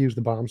we can diffuse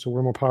the bomb, so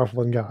we're more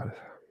powerful than God.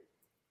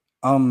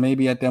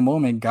 Maybe at that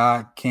moment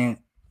God can't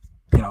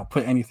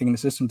put anything in the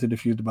system to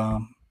defuse the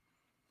bomb,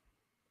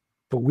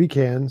 but we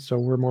can, so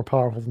we're more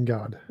powerful than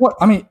God. Well,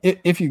 I mean,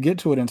 if you get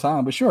to it in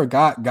time, but sure,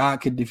 God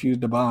could defuse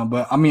the bomb.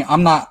 But I mean,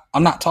 I'm not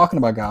talking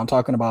about God. I'm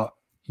talking about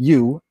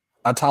you,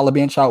 a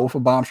Taliban child with a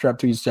bomb strapped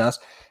to his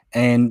chest,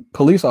 and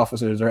police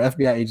officers or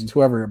FBI agents,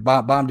 whoever,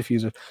 bomb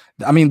diffusers.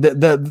 I mean,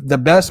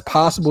 the best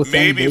possible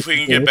thing. Maybe if we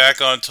can get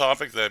back on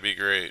topic, that'd be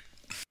great.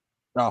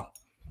 Oh,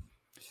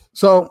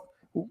 so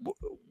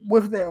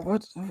with that,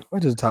 what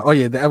is the topic? Oh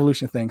yeah, the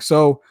evolution thing.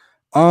 So,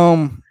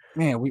 man,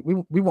 we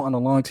went on a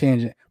long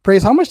tangent.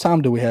 Praise, how much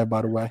time do we have,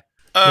 by the way?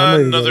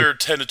 Another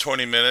 10 to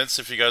 20 minutes.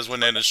 If you guys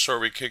want to end it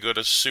short, we could go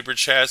to super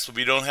chats, but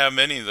we don't have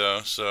many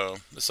though, so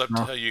it's up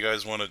to how you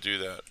guys want to do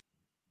that.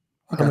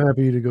 Okay. I'm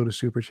happy to go to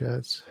super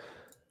chats.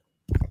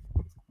 Let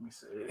me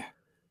see.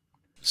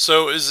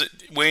 So,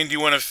 Wayne? Do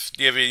you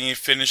have any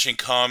finishing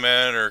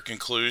comment or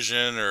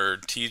conclusion or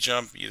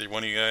T-jump? Either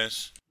one of you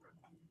guys?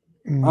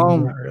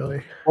 Not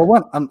really.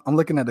 Well, I'm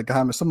looking at the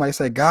comments. Somebody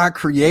said God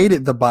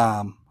created the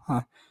bomb.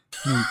 Huh?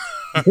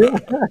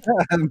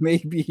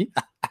 Maybe.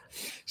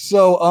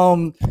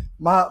 So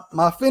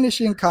my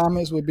finishing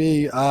comments would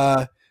be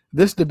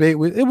this debate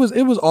it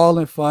was all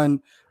in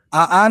fun.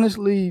 I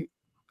honestly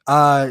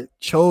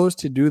chose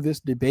to do this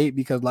debate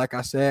because, like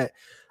I said,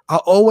 I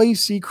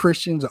always see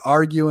Christians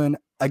arguing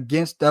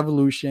against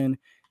evolution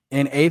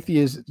and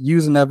atheists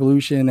using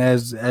evolution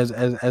as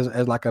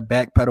like a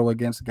backpedal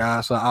against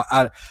God. So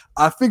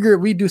I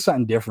figured we'd do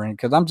something different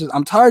because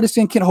I'm tired of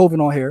seeing Kent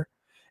Hovind on here.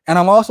 And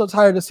I'm also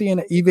tired of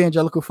seeing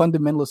evangelical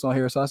fundamentalists on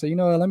here. So I said,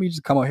 let me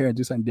just come out here and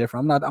do something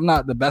different. I'm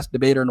not the best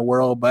debater in the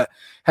world, but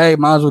hey,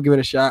 might as well give it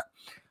a shot.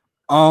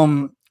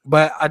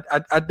 But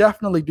I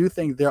definitely do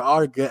think there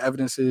are good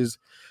evidences.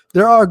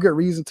 There are good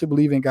reasons to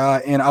believe in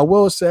God. And I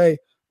will say,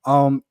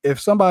 if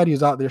somebody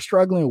is out there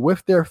struggling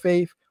with their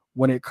faith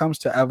when it comes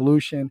to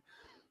evolution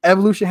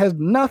has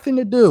nothing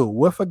to do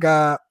with a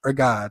God or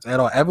gods at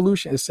all.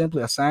 Evolution is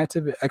simply a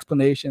scientific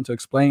explanation to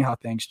explain how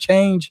things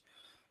change.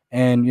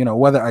 And, you know,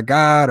 whether a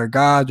god or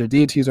gods or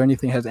deities or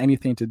anything has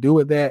anything to do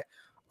with that,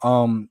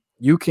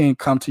 you can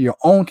come to your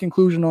own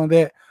conclusion on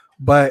that.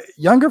 But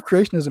Young Earth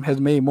creationism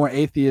has made more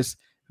atheists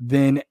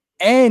than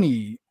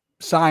any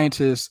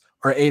scientist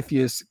or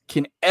atheist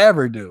can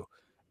ever do.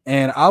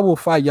 And I will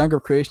fight Young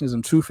Earth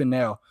creationism tooth and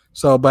nail.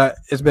 So, but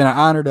it's been an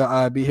honor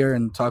to be here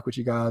and talk with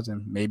you guys,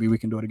 and maybe we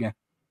can do it again.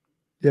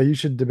 Yeah, you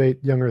should debate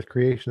Young Earth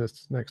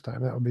creationists next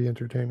time. That would be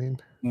entertaining.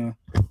 Yeah.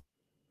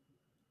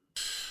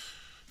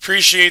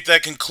 Appreciate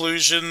that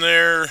conclusion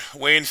there,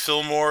 Wayne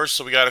Fillmore.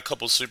 So we got a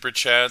couple super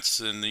chats,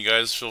 and you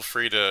guys feel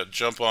free to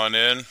jump on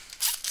in.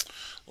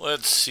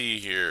 Let's see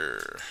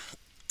here.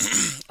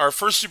 Our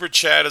first super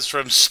chat is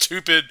from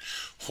Stupid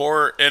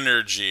Horror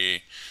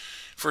Energy.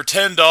 For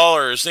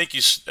 $10, thank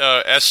you,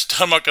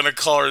 I'm not going to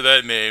call her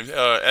that name,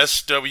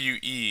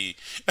 SWE.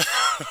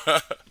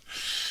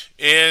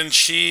 And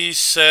she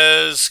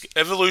says,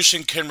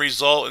 evolution can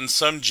result in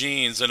some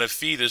genes in a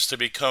fetus to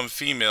become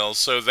female,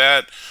 so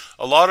that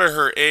a lot of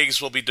her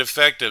eggs will be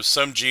defective.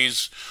 Some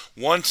genes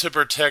want to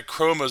protect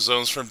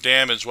chromosomes from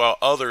damage, while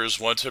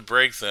others want to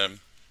break them.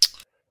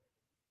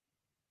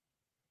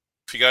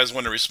 If you guys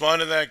want to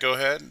respond to that, go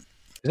ahead.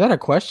 Is that a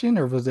question,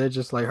 or was that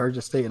just like her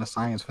just stating a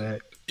science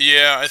fact?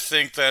 Yeah, I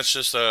think that's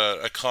just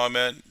a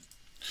comment.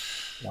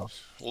 No.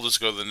 We'll just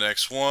go to the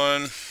next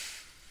one.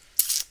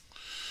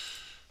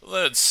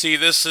 Let's see,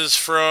 this is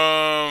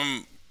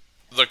from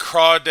the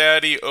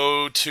Crawdaddy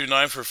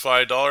 029 for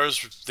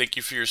 $5. Thank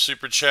you for your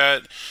super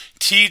chat.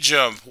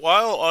 T-Jump,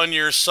 while on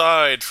your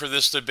side for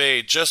this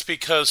debate, just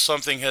because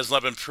something has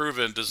not been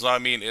proven does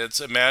not mean it's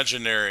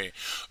imaginary.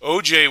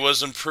 OJ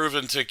wasn't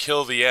proven to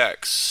kill the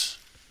ex.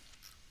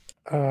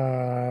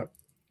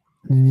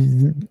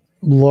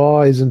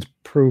 Law isn't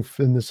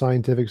proof in the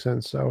scientific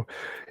sense. So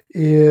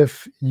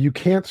if you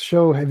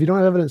don't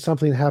have evidence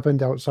something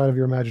happened outside of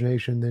your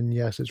imagination, then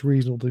yes, it's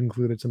reasonable to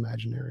conclude it's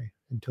imaginary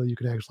until you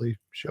can actually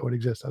show it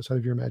exists outside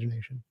of your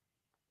imagination.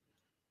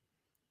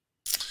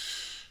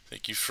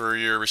 Thank you for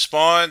your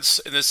response.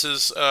 And this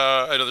is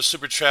another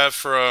super chat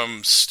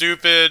from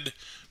Stupid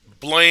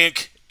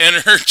Blank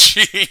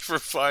Energy for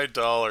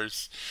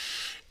 $5.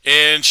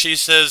 And she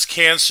says,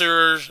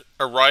 cancer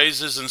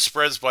arises and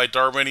spreads by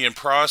Darwinian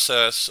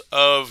process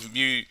of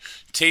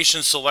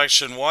mutation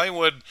selection. Why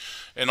would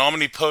an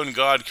omnipotent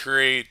God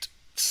create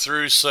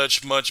through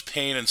such much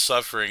pain and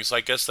suffering? So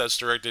I guess that's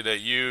directed at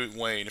you,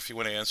 Wayne, if you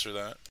want to answer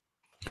that.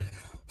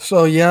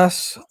 So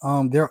yes,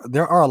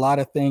 there are a lot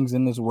of things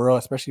in this world,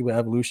 especially with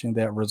evolution,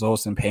 that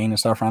results in pain and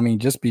suffering. I mean,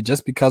 just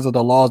because of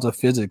the laws of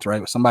physics,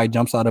 right? Somebody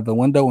jumps out of a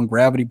window and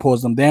gravity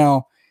pulls them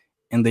down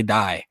and they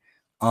die.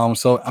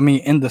 So I mean,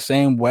 in the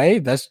same way,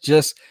 that's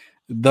just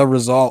the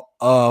result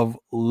of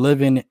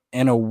living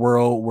in a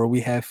world where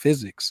we have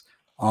physics.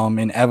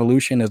 And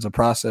evolution is a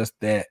process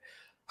that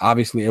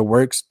obviously it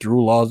works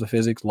through laws of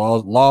physics,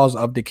 laws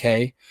of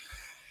decay.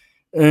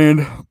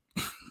 And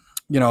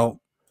you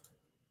know,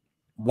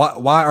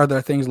 why are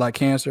there things like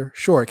cancer?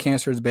 Sure,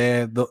 cancer is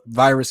bad. The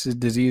viruses,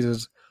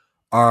 diseases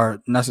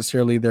are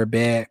necessarily they're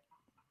bad.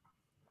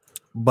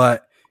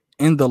 But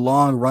in the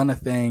long run of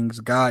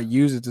things, God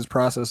uses this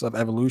process of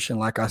evolution,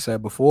 like I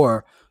said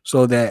before,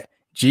 so that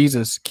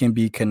Jesus can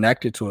be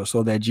connected to us,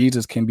 so that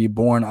Jesus can be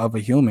born of a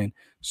human,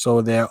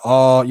 so that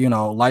all, you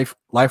know, life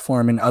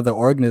form and other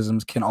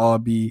organisms can all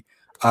be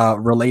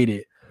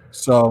related.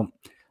 So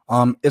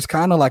it's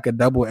kind of like a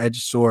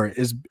double-edged sword.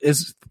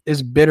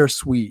 It's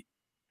bittersweet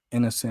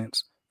in a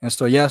sense. And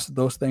so yes,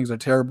 those things are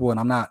terrible,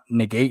 and I'm not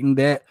negating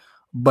that,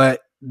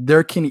 but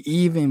there can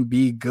even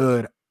be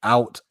good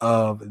out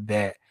of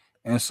that.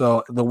 And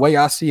so the way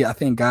I see it, I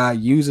think God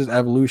uses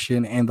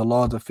evolution and the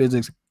laws of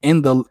physics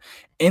in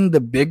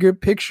the bigger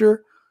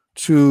picture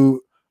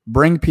to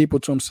bring people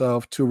to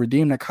himself, to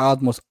redeem the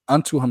cosmos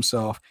unto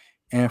himself,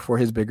 and for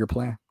his bigger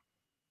plan.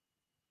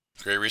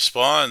 Great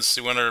response.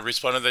 You want to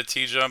respond to that,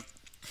 T-Jump?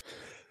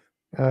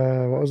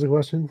 What was the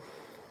question?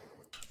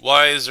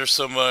 Why is there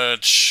so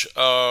much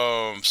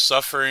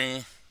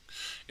suffering?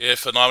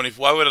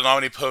 Why would an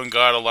omnipotent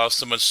God allow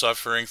so much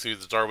suffering through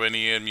the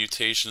Darwinian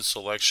mutation,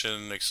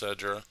 selection,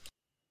 etc.?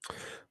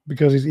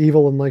 Because he's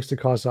evil and likes to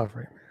cause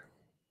suffering.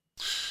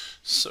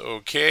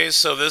 So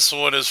this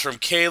one is from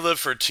Caleb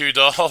for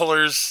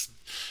 $2.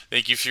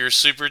 Thank you for your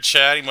super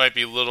chat. He might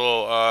be a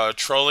little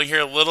trolling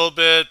here a little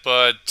bit,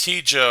 but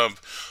T-Jump,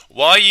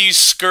 why you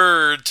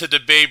scared to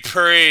debate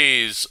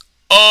praise?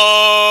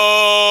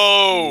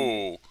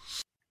 Oh!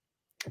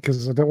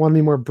 Because I don't want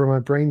any more my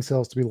brain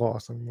cells to be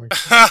lost. I'm like,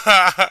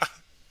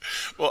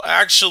 well,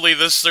 actually,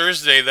 this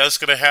Thursday, that's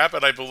going to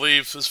happen, I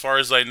believe, as far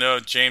as I know.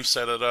 James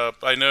set it up.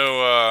 I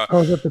know...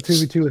 is that the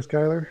 2v2 with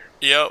Skylar?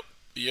 Yep.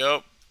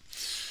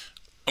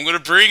 I'm going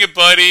to bring it,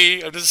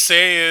 buddy. I'm just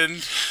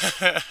saying.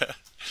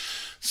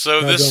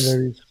 So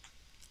this...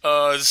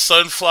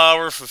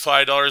 Sunflower for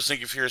 $5. Thank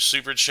you for your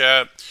super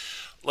chat.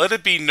 Let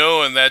it be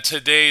known that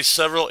today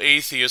several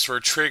atheists were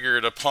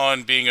triggered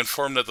upon being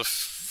informed that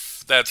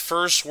that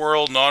first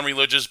world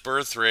non-religious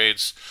birth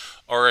rates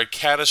are at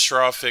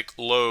catastrophic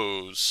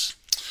lows.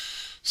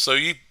 So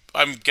you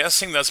I'm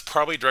guessing that's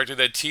probably directed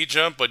at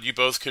T-Jump, but you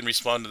both can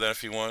respond to that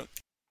if you want.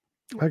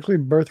 Actually,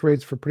 birth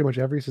rates for pretty much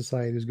every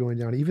society is going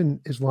down. Even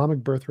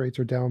Islamic birth rates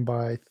are down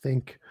by, I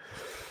think,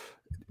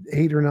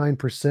 8 or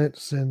 9%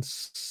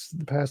 since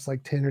the past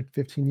like 10 or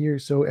 15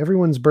 years. So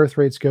everyone's birth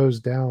rates goes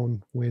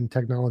down when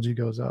technology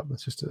goes up.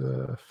 It's just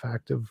a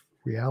fact of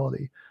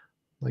reality.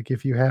 Like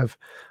if you have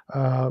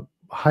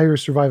higher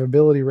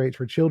survivability rates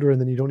for children,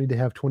 then you don't need to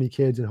have 20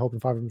 kids and hope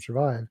 5 of them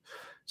survive.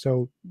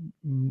 So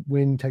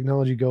when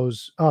technology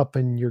goes up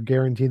and you're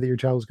guaranteed that your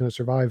child is going to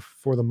survive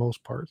for the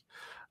most part,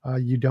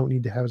 you don't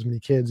need to have as many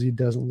kids. It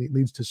doesn't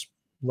leads to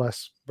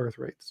less birth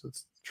rates.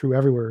 It's true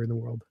everywhere in the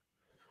world.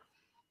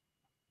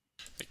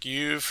 Thank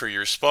you for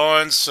your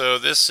response. So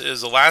this is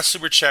the last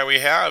super chat we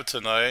have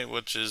tonight,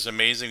 which is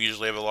amazing. We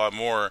usually have a lot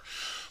more.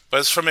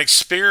 But it's from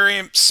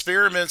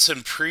Experiments in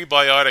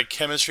Prebiotic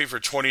Chemistry for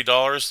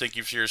 $20. Thank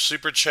you for your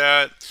super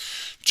chat.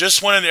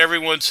 Just wanted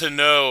everyone to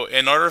know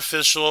an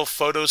artificial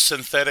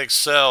photosynthetic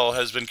cell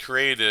has been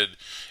created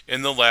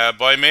in the lab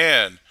by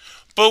man.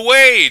 But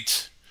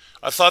wait!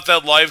 I thought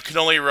that life can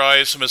only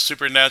rise from a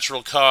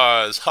supernatural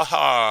cause.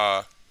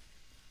 Haha.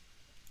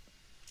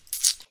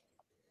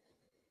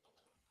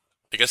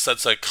 I guess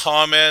that's a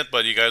comment,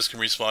 but you guys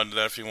can respond to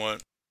that if you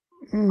want.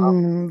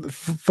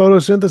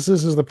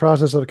 Photosynthesis is the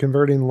process of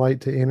converting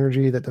light to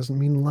energy. That doesn't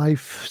mean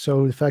life.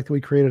 So the fact that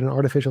we created an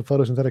artificial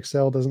photosynthetic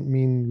cell doesn't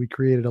mean we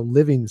created a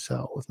living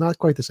cell. It's not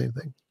quite the same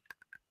thing.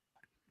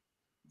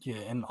 Yeah,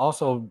 and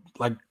also,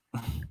 like,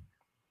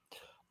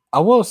 I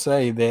will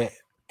say that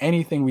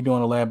anything we do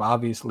in the lab,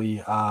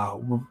 obviously,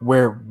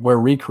 we're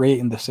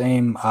recreating the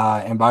same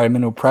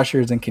environmental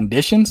pressures and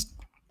conditions.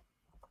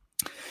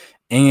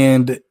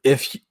 And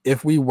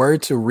if we were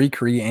to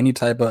recreate any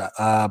type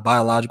of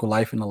biological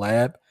life in the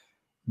lab,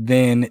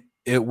 then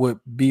it would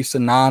be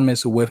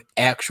synonymous with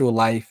actual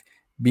life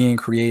being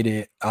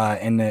created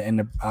in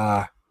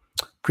the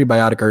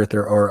prebiotic Earth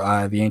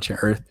or the ancient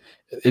Earth.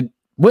 It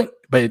wouldn't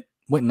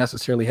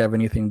necessarily have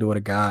anything to do with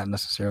a God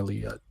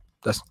necessarily.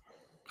 That's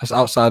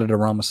outside of the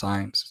realm of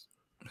science.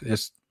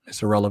 It's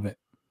irrelevant.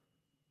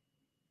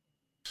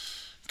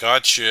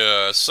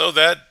 Gotcha. So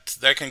that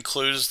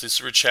concludes the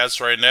super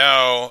chats right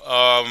now.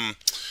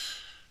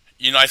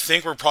 I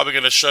think we're probably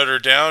going to shut her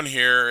down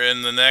here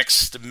in the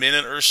next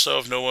minute or so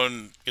if no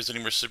one gives any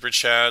more super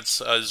chats.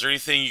 Is there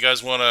anything you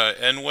guys want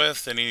to end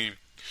with? Any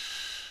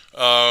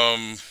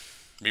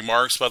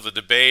remarks about the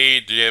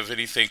debate? Do you have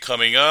anything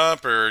coming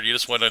up, or do you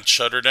just want to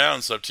shut her down?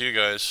 It's up to you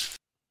guys.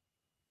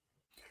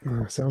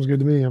 Sounds good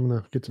to me. I'm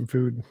going to get some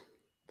food.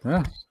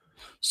 Yeah.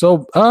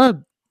 So,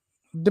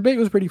 debate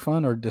was pretty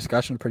fun, or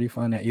discussion pretty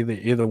fun at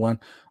either one.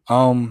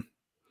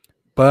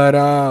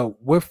 But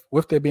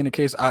with that being the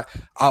case,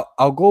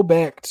 I'll go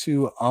back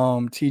to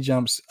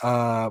T-Jump's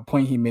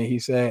point he made. He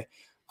said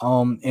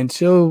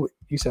until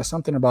you said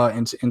something about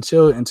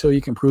until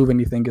you can prove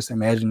anything, it's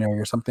imaginary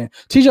or something.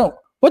 T-Jump,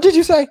 what did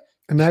you say?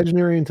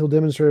 Imaginary until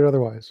demonstrated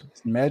otherwise.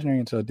 It's imaginary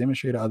until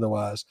demonstrated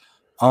otherwise.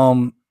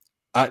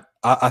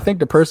 I think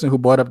the person who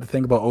brought up the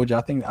thing about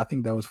OJ, I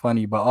think that was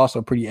funny, but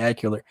also pretty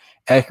accurate.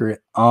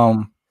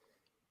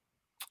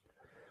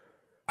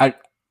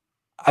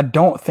 I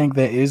don't think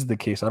that is the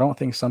case. I don't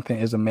think something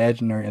is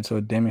imaginary until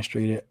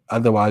demonstrated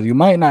otherwise. You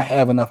might not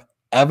have enough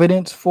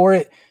evidence for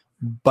it,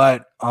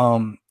 but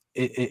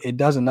it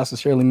doesn't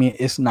necessarily mean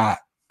it's not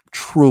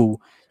true.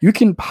 You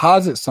can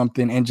posit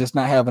something and just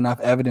not have enough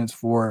evidence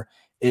for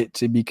it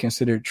to be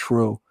considered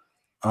true.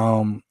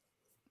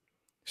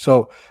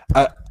 So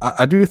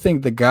I do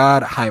think the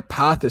God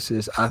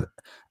hypothesis, I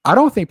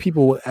don't think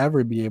people will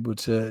ever be able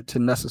to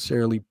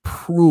necessarily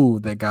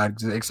prove that God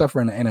exists, except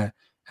for in a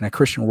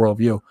Christian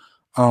worldview.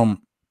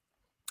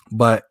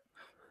 But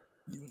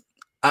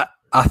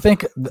I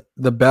think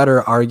the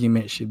better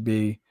argument should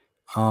be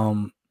a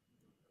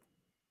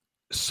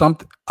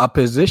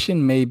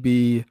position may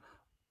be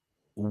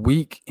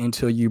weak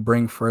until you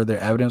bring further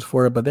evidence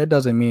for it, but that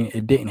doesn't mean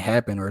it didn't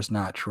happen or it's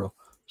not true.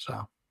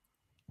 So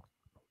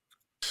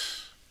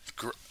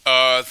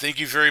thank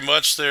you very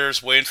much.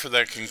 There's waiting for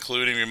that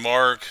concluding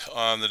remark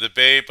on the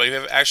debate, but you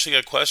have actually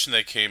a question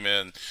that came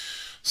in.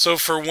 So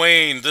for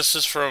Wayne, this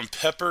is from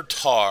Pepper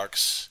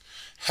Talks.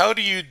 How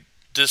do you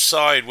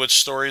decide which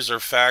stories are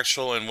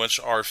factual and which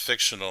are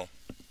fictional?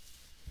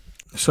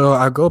 So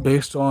I go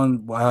based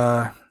on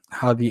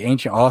how the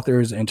ancient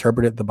authors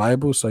interpreted the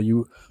Bible. So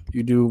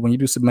when you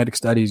do Semitic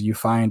studies, you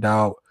find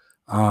out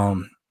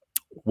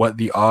what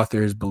the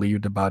authors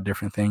believed about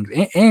different things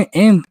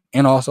and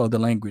also the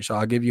language. So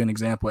I'll give you an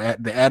example.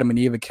 At the Adam and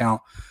Eve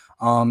account,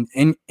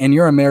 in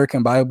your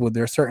American Bible,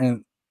 there are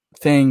certain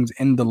things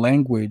in the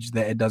language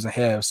that it doesn't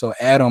have. So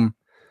Adam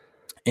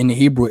in the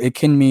Hebrew, it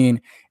can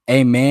mean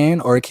a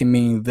man or it can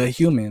mean the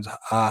humans,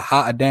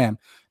 ha-adam.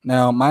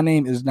 Now, my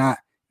name is not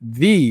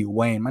the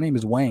Wayne. My name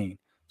is Wayne.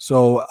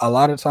 So a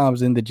lot of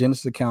times in the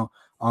Genesis account,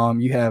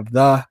 you have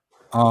the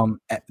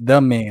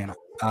man,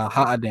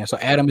 ha-adam. So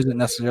Adam isn't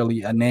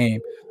necessarily a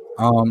name.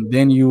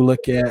 Then you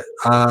look at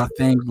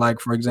things like,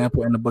 for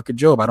example, in the book of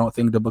Job. I don't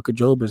think the book of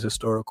Job is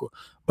historical,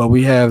 but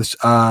we have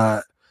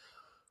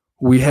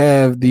we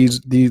have these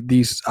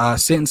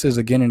sentences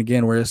again and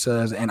again where it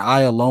says, "And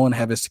I alone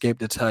have escaped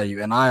to tell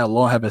you," and I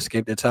alone have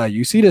escaped to tell you.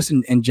 You see this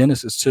in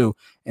Genesis too.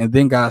 And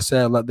then God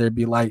said, "Let there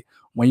be light."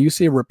 When you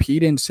see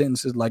repeating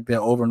sentences like that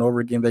over and over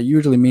again, that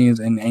usually means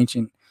in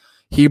ancient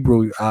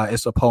Hebrew,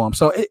 it's a poem.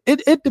 So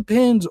it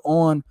depends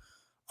on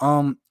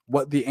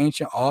what the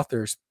ancient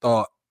authors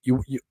thought.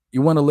 You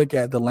want to look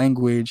at the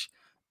language,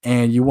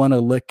 and you want to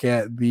look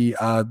at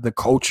the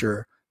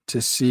culture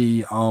to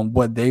see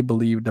what they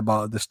believed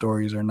about the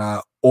stories or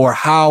not, or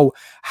how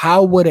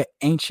would an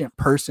ancient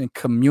person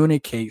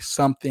communicate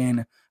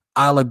something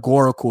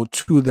allegorical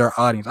to their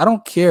audience. I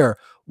don't care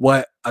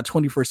what a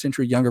 21st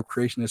century younger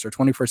creationist or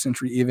 21st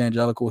century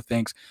evangelical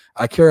thinks.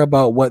 I care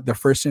about what the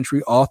first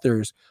century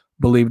authors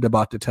believed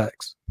about the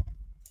text.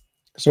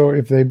 So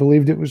if they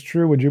believed it was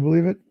true, would you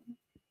believe it?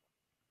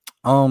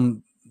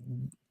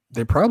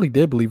 They probably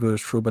did believe it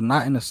was true, but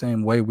not in the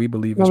same way we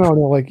believe it's true.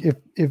 No. Like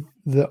if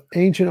the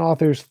ancient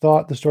authors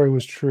thought the story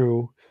was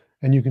true,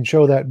 and you can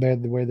show that by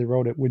the way they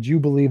wrote it, would you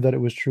believe that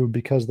it was true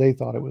because they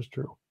thought it was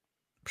true?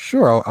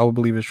 Sure, I would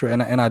believe it's true,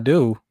 and I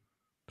do.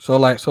 So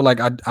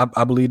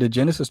I believe the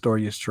Genesis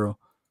story is true,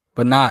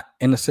 but not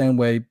in the same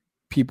way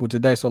people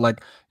today. So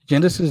like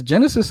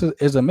Genesis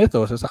is a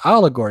mythos. It's an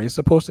allegory. It's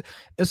supposed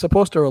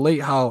to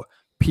relate how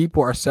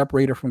people are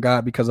separated from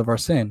God because of our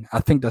sin. I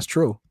think that's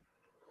true.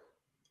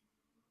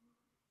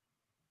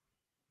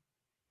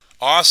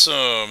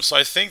 Awesome. So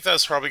I think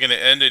that's probably going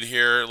to end it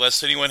here.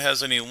 Unless anyone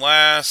has any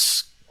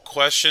last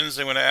questions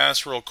they want to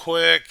ask real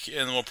quick,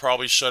 and then we'll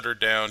probably shut her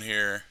down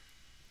here.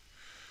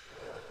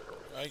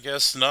 I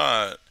guess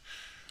not.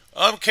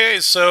 Okay,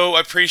 so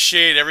I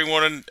appreciate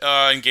everyone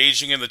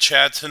engaging in the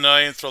chat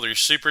tonight through your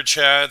super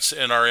chats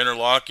and our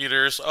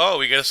interlocutors. Oh,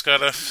 we just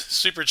got a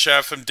super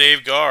chat from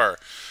Dave Garr.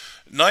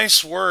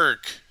 Nice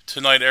work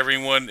tonight,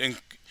 everyone,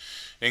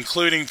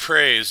 including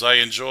praise. I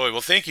enjoy.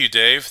 Well, thank you,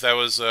 Dave. That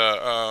was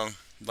a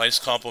nice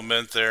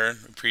compliment there.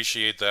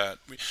 Appreciate that.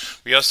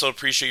 We also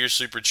appreciate your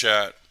super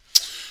chat.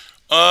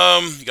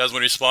 You guys want to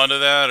respond to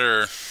that,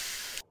 or?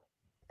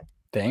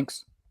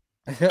 Thanks.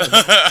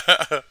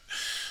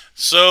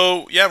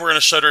 So, yeah, we're going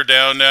to shut her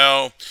down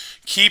now.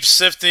 Keep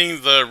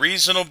sifting the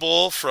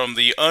reasonable from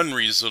the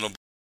unreasonable.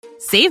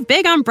 Save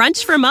big on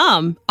brunch for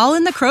mom, all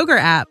in the Kroger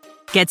app.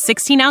 Get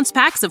 16-ounce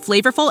packs of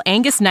flavorful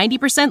Angus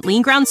 90%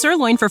 lean ground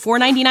sirloin for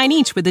 $4.99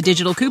 each with a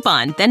digital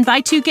coupon. Then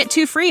buy 2, get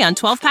 2 free on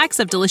 12 packs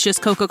of delicious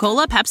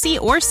Coca-Cola, Pepsi,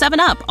 or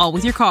 7-Up, all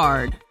with your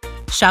card.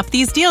 Shop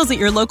these deals at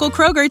your local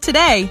Kroger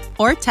today,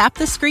 or tap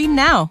the screen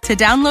now to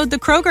download the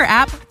Kroger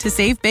app to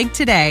save big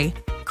today.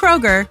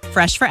 Kroger,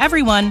 fresh for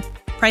everyone.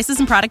 Prices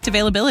and product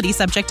availability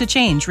subject to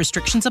change.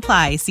 Restrictions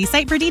apply. See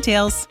site for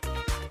details.